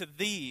said, to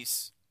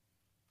these,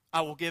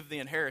 I will give the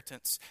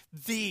inheritance.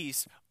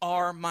 These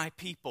are my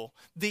people.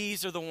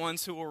 These are the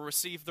ones who will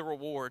receive the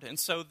reward. And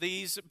so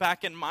these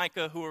back in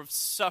Micah who have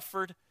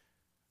suffered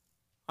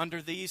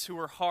under these who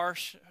are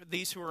harsh,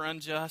 these who are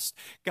unjust,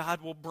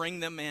 God will bring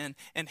them in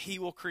and he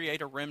will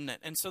create a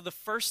remnant. And so the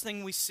first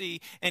thing we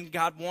see in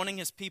God wanting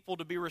his people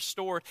to be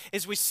restored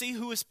is we see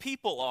who his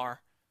people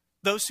are.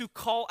 Those who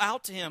call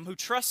out to him, who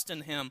trust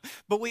in him.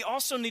 But we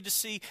also need to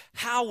see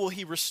how will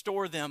he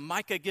restore them.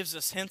 Micah gives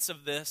us hints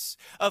of this,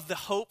 of the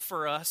hope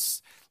for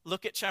us.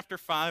 Look at chapter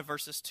 5,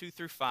 verses 2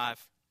 through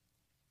 5.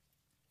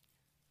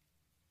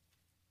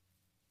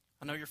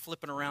 I know you're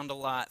flipping around a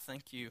lot.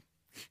 Thank you.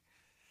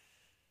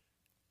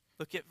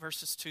 Look at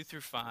verses 2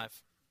 through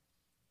 5.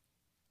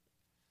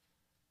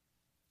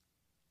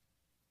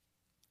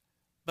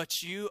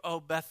 But you,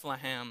 O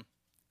Bethlehem,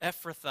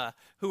 Ephrathah,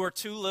 who are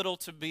too little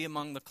to be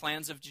among the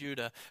clans of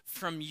Judah,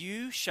 from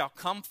you shall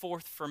come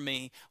forth for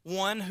me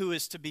one who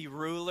is to be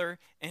ruler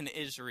in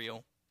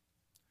Israel,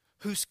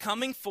 whose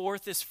coming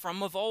forth is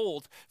from of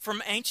old,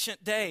 from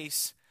ancient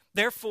days.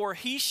 Therefore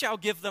he shall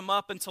give them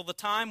up until the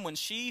time when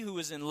she who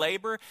is in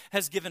labor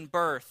has given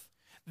birth.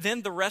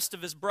 Then the rest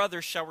of his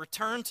brothers shall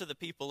return to the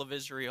people of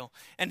Israel,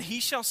 and he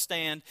shall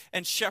stand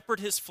and shepherd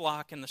his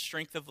flock in the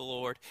strength of the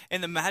Lord, in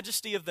the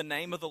majesty of the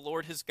name of the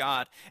Lord his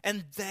God,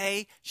 and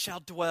they shall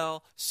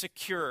dwell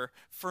secure.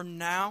 For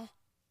now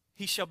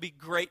he shall be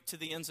great to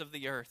the ends of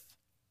the earth,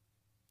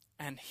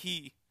 and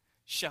he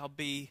shall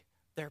be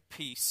their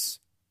peace.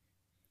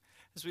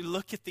 As we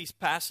look at these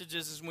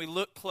passages, as we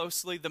look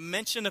closely, the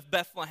mention of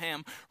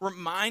Bethlehem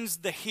reminds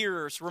the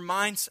hearers,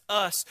 reminds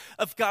us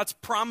of God's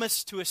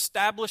promise to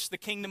establish the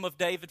kingdom of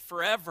David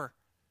forever.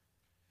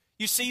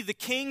 You see, the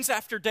kings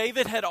after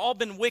David had all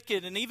been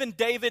wicked, and even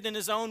David in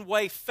his own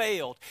way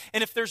failed.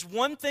 And if there's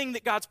one thing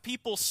that God's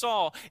people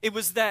saw, it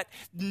was that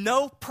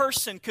no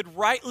person could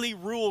rightly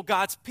rule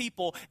God's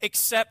people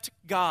except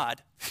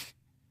God.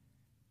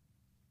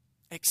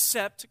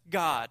 Except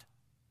God.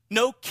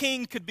 No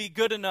king could be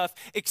good enough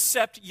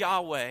except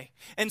Yahweh.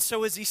 And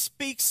so as he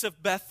speaks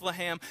of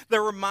Bethlehem,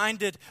 they're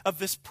reminded of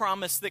this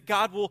promise that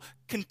God will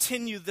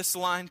continue this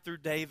line through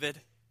David.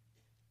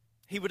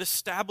 He would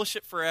establish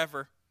it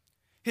forever.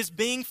 His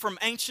being from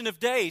Ancient of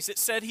Days, it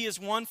said he is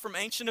one from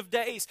Ancient of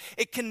Days.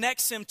 It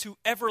connects him to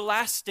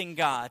everlasting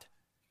God.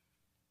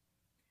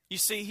 You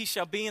see, he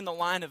shall be in the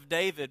line of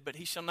David, but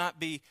he shall not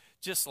be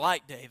just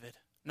like David.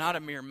 Not a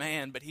mere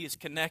man, but he is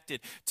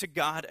connected to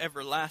God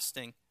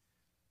everlasting.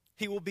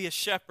 He will be a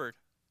shepherd.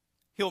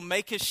 He'll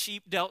make his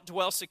sheep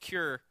dwell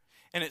secure.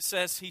 And it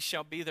says he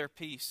shall be their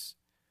peace.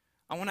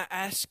 I want to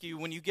ask you,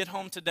 when you get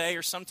home today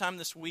or sometime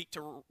this week,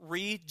 to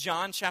read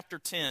John chapter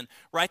 10.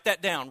 Write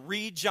that down.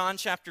 Read John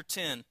chapter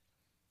 10.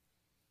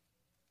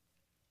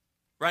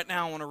 Right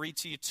now, I want to read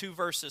to you 2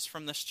 verses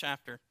from this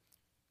chapter.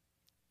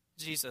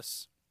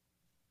 Jesus.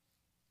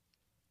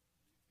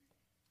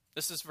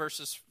 This is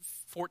verses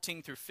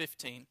 14 through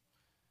 15.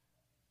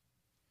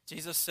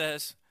 Jesus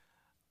says,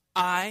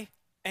 I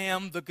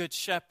am the good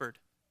shepherd.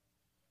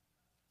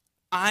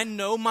 I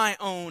know my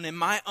own, and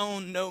my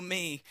own know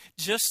me,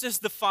 just as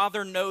the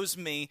Father knows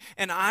me,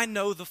 and I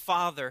know the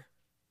Father.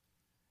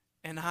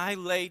 And I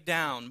lay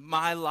down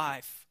my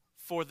life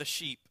for the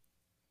sheep.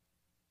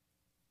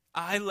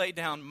 I lay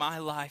down my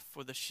life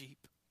for the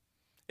sheep.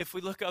 If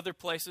we look other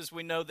places,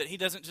 we know that he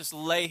doesn't just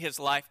lay his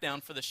life down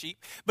for the sheep,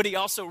 but he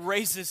also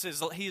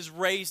he is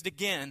raised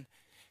again.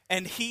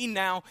 And he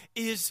now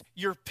is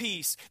your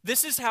peace.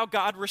 This is how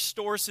God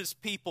restores his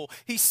people.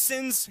 He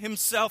sends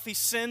himself, he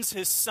sends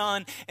his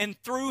son, and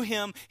through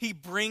him, he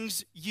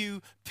brings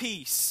you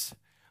peace.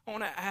 I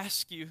want to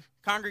ask you,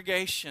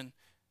 congregation,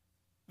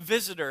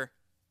 visitor,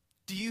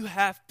 do you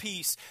have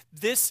peace?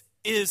 This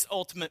is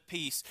ultimate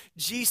peace.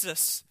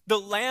 Jesus, the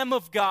Lamb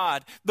of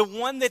God, the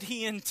one that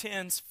he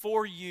intends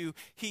for you,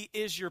 he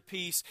is your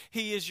peace.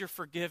 He is your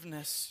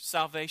forgiveness,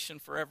 salvation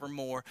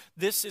forevermore.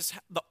 This is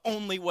the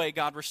only way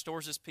God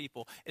restores his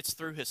people. It's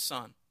through his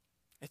son.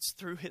 It's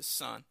through his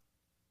son.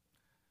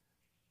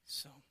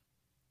 So,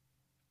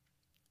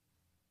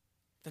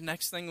 the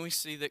next thing we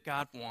see that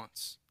God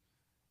wants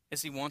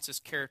is he wants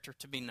his character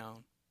to be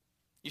known.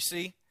 You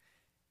see,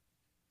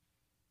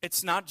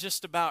 it's not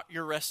just about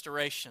your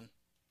restoration.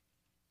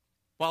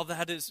 While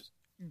that is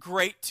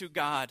great to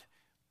God,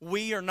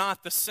 we are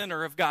not the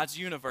center of God's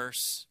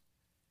universe.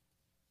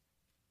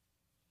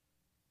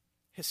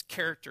 His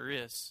character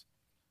is.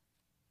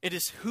 It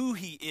is who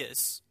he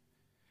is.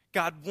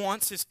 God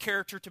wants his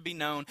character to be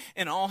known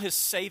in all his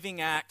saving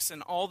acts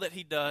and all that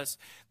he does.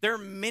 There are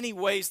many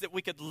ways that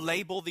we could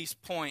label these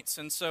points,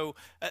 and so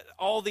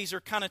all these are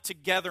kind of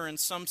together in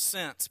some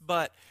sense,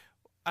 but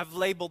I've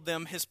labeled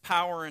them his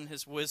power and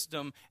his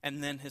wisdom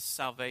and then his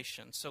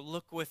salvation. So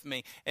look with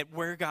me at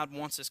where God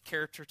wants his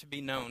character to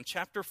be known.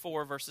 Chapter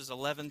 4, verses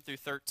 11 through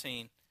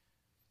 13.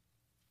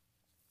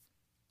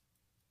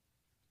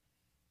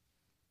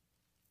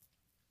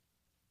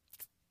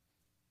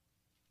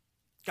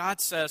 God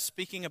says,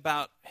 speaking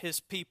about his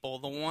people,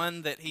 the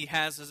one that he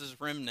has as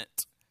his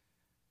remnant,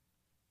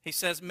 He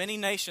says, many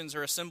nations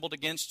are assembled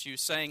against you,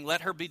 saying,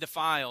 let her be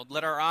defiled,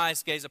 let our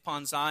eyes gaze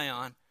upon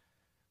Zion.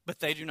 But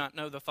they do not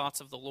know the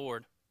thoughts of the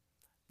Lord.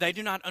 They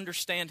do not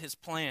understand his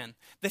plan,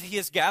 that he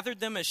has gathered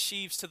them as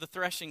sheaves to the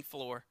threshing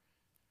floor.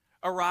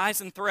 Arise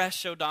and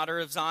thresh, O daughter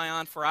of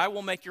Zion, for I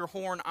will make your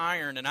horn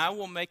iron, and I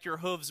will make your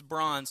hooves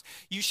bronze.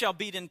 You shall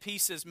beat in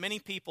pieces many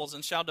peoples,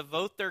 and shall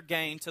devote their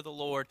gain to the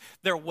Lord,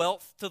 their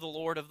wealth to the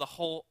Lord of the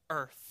whole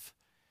earth.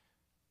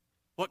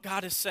 What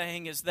God is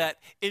saying is that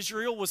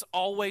Israel was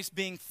always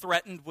being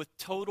threatened with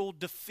total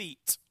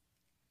defeat.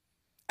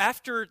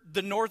 After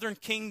the northern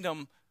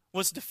kingdom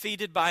was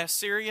defeated by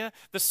Assyria,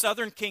 the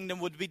southern kingdom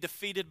would be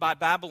defeated by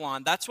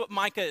Babylon. That's what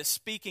Micah is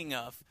speaking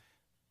of.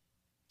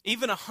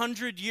 Even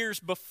 100 years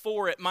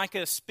before it,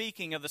 Micah is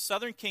speaking of the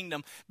southern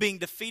kingdom being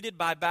defeated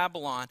by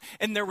Babylon.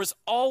 And there was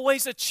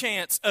always a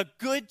chance, a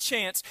good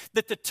chance,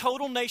 that the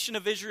total nation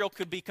of Israel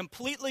could be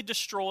completely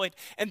destroyed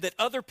and that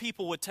other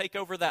people would take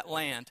over that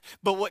land.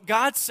 But what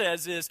God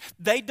says is,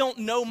 they don't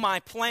know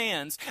my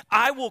plans.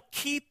 I will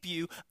keep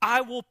you.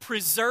 I will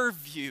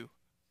preserve you.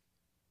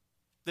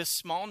 This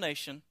small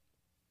nation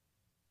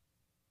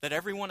that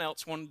everyone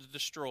else wanted to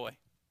destroy.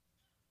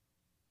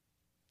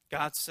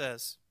 God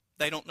says,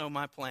 they don't know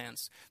my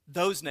plans.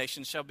 Those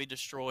nations shall be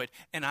destroyed,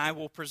 and I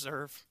will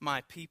preserve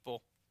my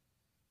people.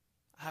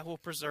 I will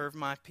preserve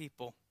my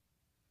people.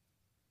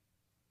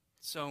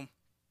 So,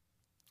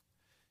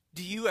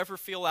 do you ever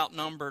feel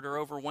outnumbered or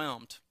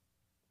overwhelmed?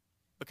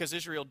 Because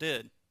Israel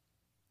did.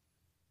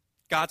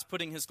 God's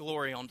putting his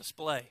glory on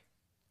display.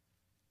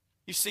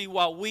 You see,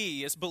 while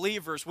we, as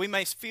believers, we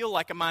may feel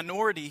like a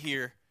minority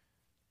here,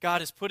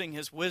 God is putting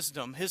his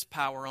wisdom, his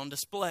power on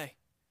display.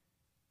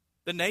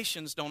 The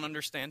nations don't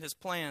understand his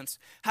plans.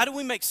 How do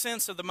we make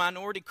sense of the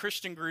minority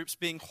Christian groups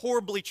being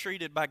horribly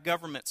treated by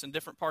governments in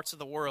different parts of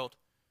the world?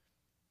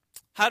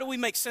 How do we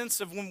make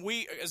sense of when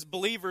we, as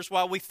believers,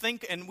 while we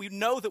think and we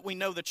know that we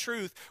know the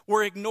truth,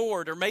 we're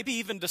ignored or maybe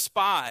even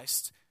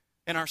despised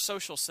in our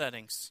social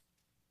settings,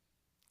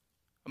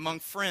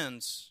 among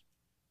friends,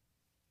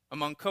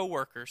 among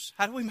coworkers?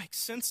 How do we make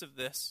sense of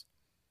this?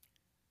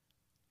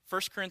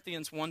 1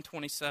 Corinthians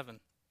 1:27.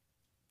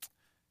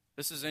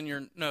 This is in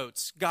your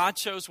notes. God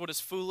chose what is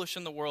foolish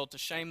in the world to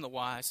shame the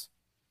wise.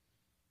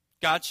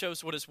 God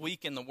chose what is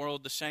weak in the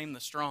world to shame the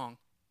strong.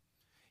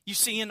 You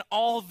see, in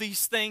all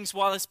these things,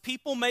 while his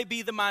people may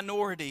be the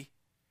minority,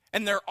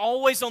 and they're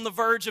always on the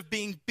verge of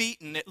being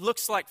beaten, it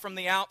looks like from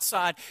the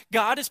outside,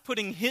 God is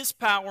putting his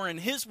power and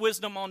his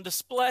wisdom on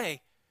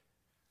display.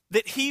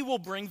 That he will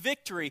bring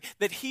victory,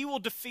 that he will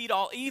defeat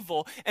all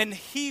evil, and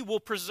he will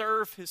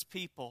preserve his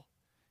people.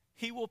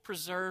 He will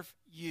preserve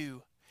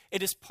you.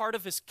 It is part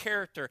of his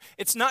character.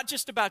 It's not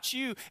just about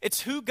you,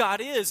 it's who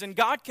God is, and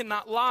God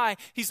cannot lie.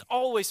 He's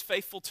always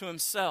faithful to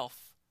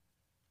himself.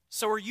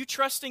 So are you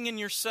trusting in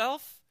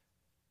yourself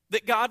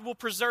that God will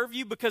preserve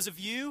you because of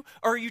you,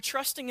 or are you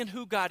trusting in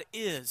who God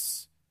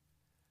is?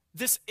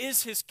 This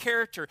is his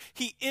character.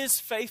 He is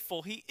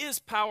faithful, he is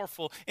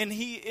powerful, and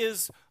he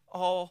is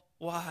all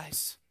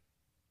wise.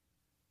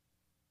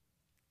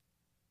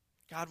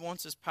 God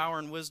wants his power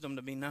and wisdom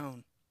to be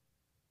known.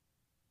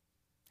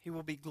 He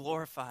will be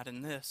glorified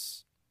in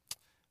this.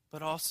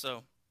 But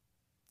also,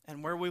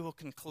 and where we will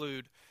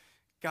conclude,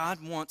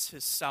 God wants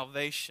his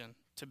salvation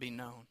to be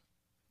known.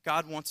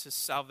 God wants his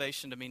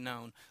salvation to be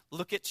known.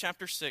 Look at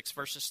chapter 6,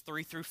 verses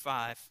 3 through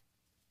 5.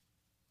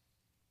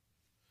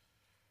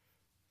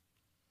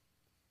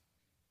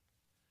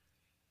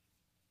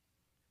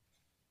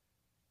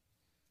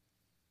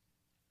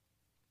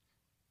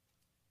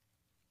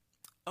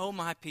 O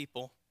my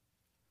people,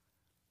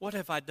 what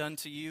have I done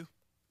to you?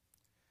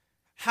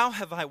 How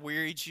have I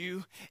wearied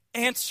you?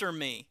 Answer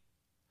me.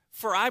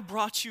 For I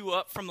brought you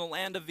up from the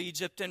land of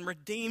Egypt and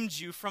redeemed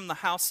you from the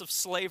house of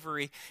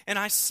slavery. And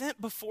I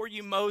sent before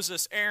you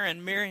Moses,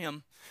 Aaron,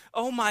 Miriam.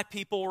 O my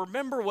people,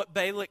 remember what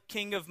Balak,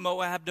 king of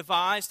Moab,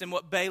 devised, and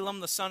what Balaam,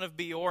 the son of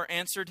Beor,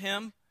 answered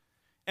him,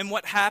 and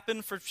what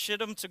happened from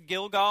Shittim to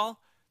Gilgal,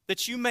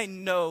 that you may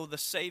know the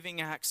saving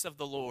acts of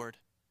the Lord.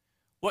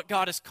 What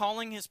God is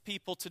calling his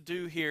people to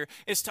do here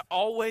is to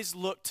always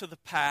look to the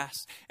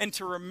past and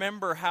to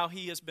remember how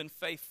he has been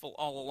faithful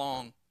all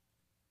along.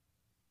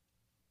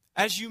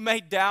 As you may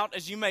doubt,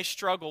 as you may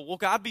struggle, will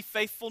God be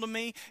faithful to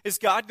me? Is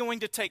God going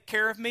to take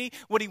care of me?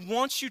 What he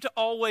wants you to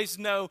always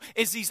know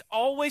is he's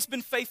always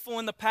been faithful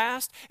in the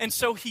past, and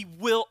so he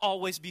will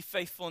always be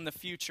faithful in the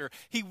future.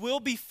 He will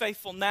be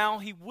faithful now.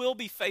 He will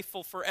be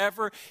faithful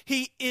forever.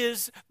 He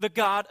is the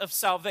God of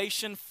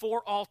salvation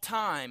for all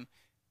time.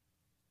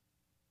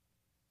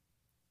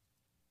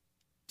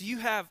 Do you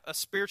have a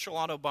spiritual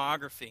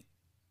autobiography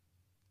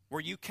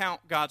where you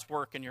count God's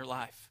work in your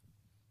life?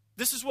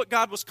 This is what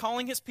God was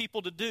calling his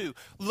people to do.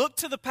 Look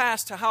to the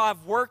past, to how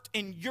I've worked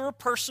in your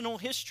personal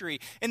history,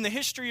 in the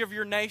history of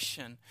your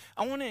nation.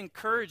 I want to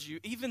encourage you,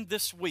 even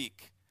this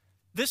week,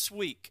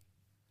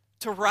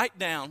 to write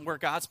down where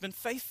God's been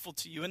faithful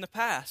to you in the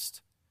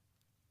past.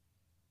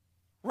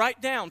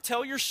 Write down,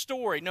 tell your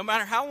story, no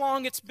matter how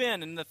long it's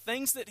been and the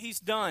things that he's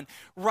done.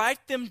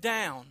 Write them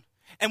down.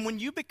 And when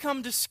you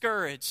become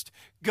discouraged,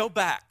 go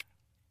back.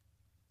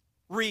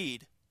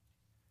 read.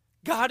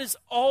 God is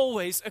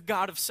always a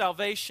God of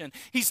salvation.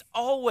 He's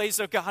always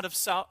a God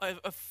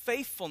of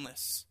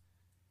faithfulness.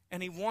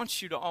 And He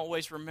wants you to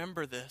always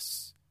remember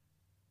this.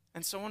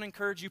 And so I want to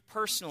encourage you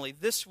personally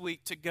this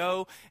week to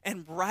go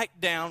and write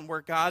down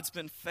where God's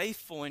been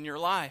faithful in your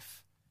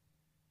life.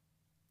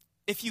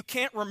 If you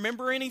can't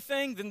remember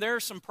anything, then there are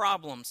some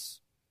problems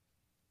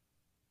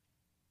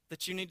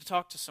that you need to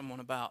talk to someone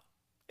about.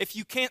 If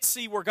you can't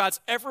see where God's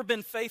ever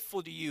been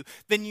faithful to you,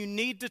 then you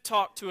need to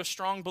talk to a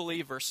strong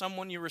believer,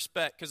 someone you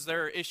respect, because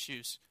there are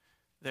issues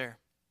there.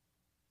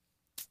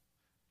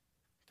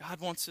 God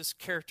wants His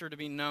character to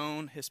be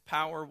known, His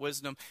power,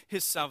 wisdom,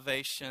 His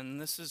salvation.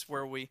 This is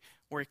where we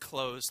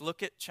close.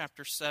 Look at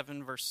chapter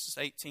 7, verses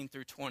 18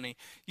 through 20.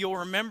 You'll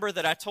remember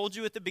that I told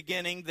you at the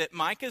beginning that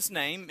Micah's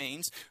name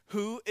means,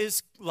 who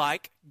is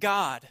like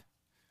God?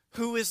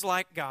 Who is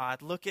like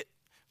God? Look at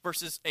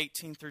verses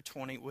 18 through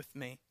 20 with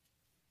me.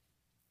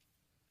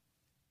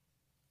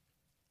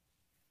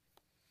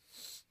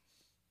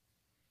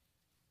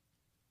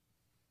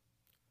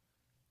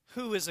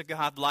 Who is a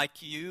God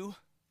like you?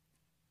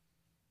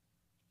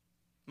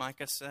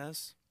 Micah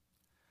says,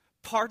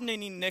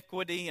 pardoning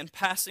iniquity and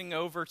passing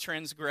over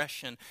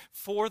transgression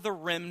for the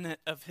remnant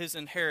of His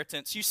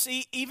inheritance. You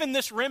see, even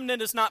this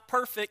remnant is not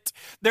perfect.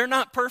 They're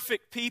not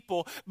perfect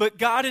people, but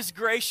God is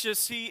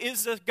gracious. He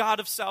is a God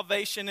of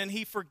salvation, and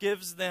He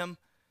forgives them.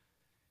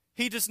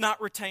 He does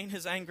not retain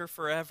His anger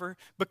forever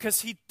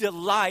because He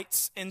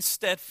delights in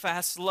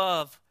steadfast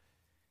love.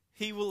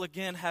 He will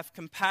again have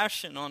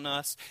compassion on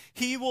us.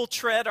 He will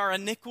tread our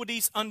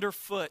iniquities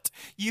underfoot.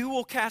 You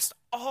will cast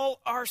all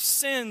our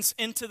sins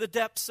into the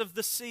depths of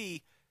the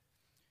sea.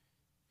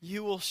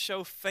 You will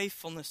show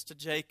faithfulness to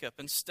Jacob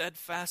and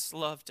steadfast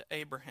love to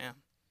Abraham,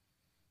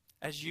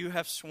 as you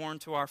have sworn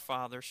to our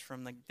fathers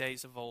from the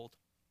days of old.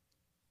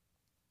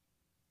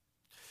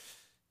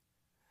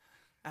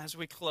 As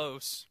we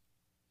close,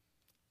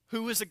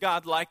 who is a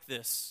God like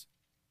this?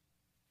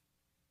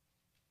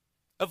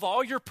 Of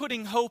all you're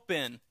putting hope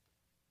in,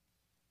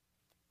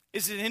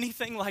 is it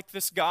anything like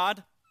this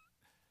God?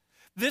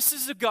 This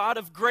is a God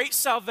of great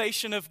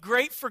salvation, of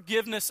great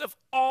forgiveness, of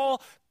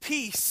all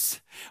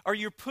peace. Are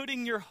you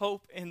putting your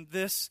hope in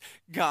this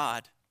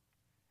God?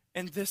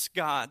 In this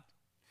God.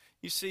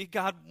 You see,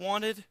 God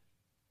wanted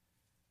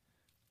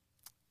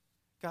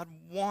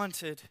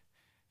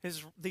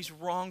these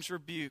wrongs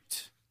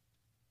rebuked.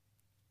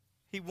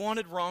 He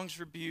wanted wrongs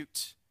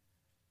rebuked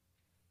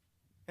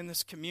in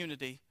this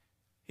community.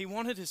 He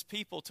wanted His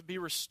people to be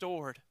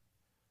restored.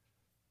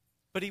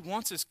 But He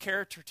wants His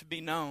character to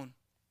be known.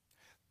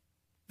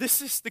 This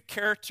is the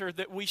character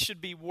that we should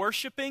be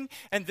worshiping,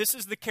 and this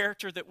is the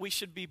character that we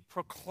should be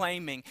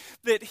proclaiming.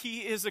 That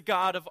He is a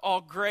God of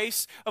all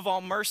grace, of all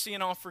mercy,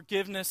 and all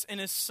forgiveness. In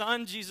His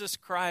Son, Jesus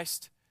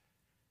Christ,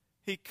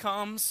 He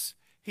comes,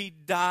 He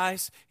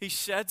dies, He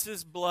sheds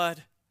His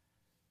blood,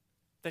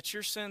 that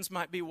your sins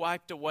might be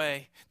wiped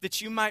away,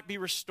 that you might be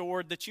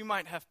restored, that you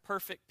might have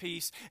perfect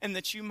peace, and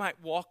that you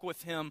might walk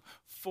with Him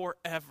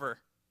forever.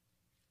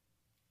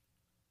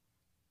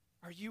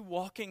 Are you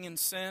walking in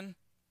sin?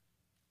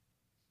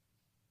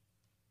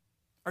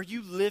 Are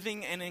you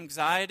living in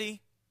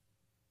anxiety?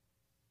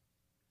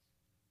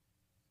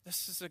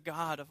 This is a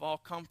God of all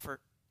comfort.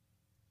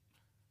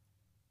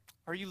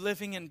 Are you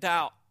living in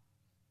doubt?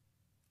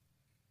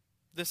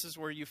 This is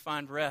where you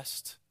find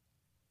rest.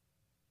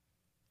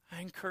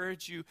 I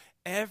encourage you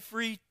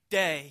every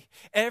day,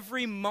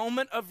 every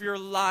moment of your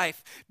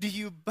life, do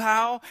you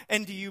bow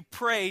and do you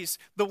praise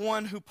the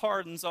one who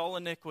pardons all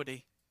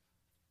iniquity?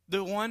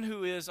 The one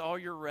who is all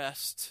your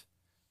rest.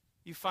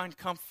 You find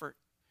comfort.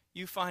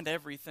 You find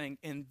everything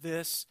in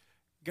this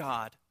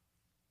God.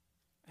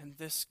 And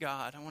this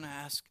God. I want to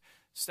ask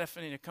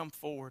Stephanie to come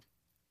forward.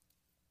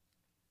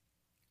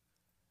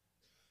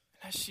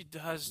 As she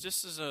does,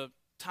 just as a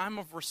time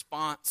of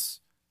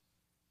response,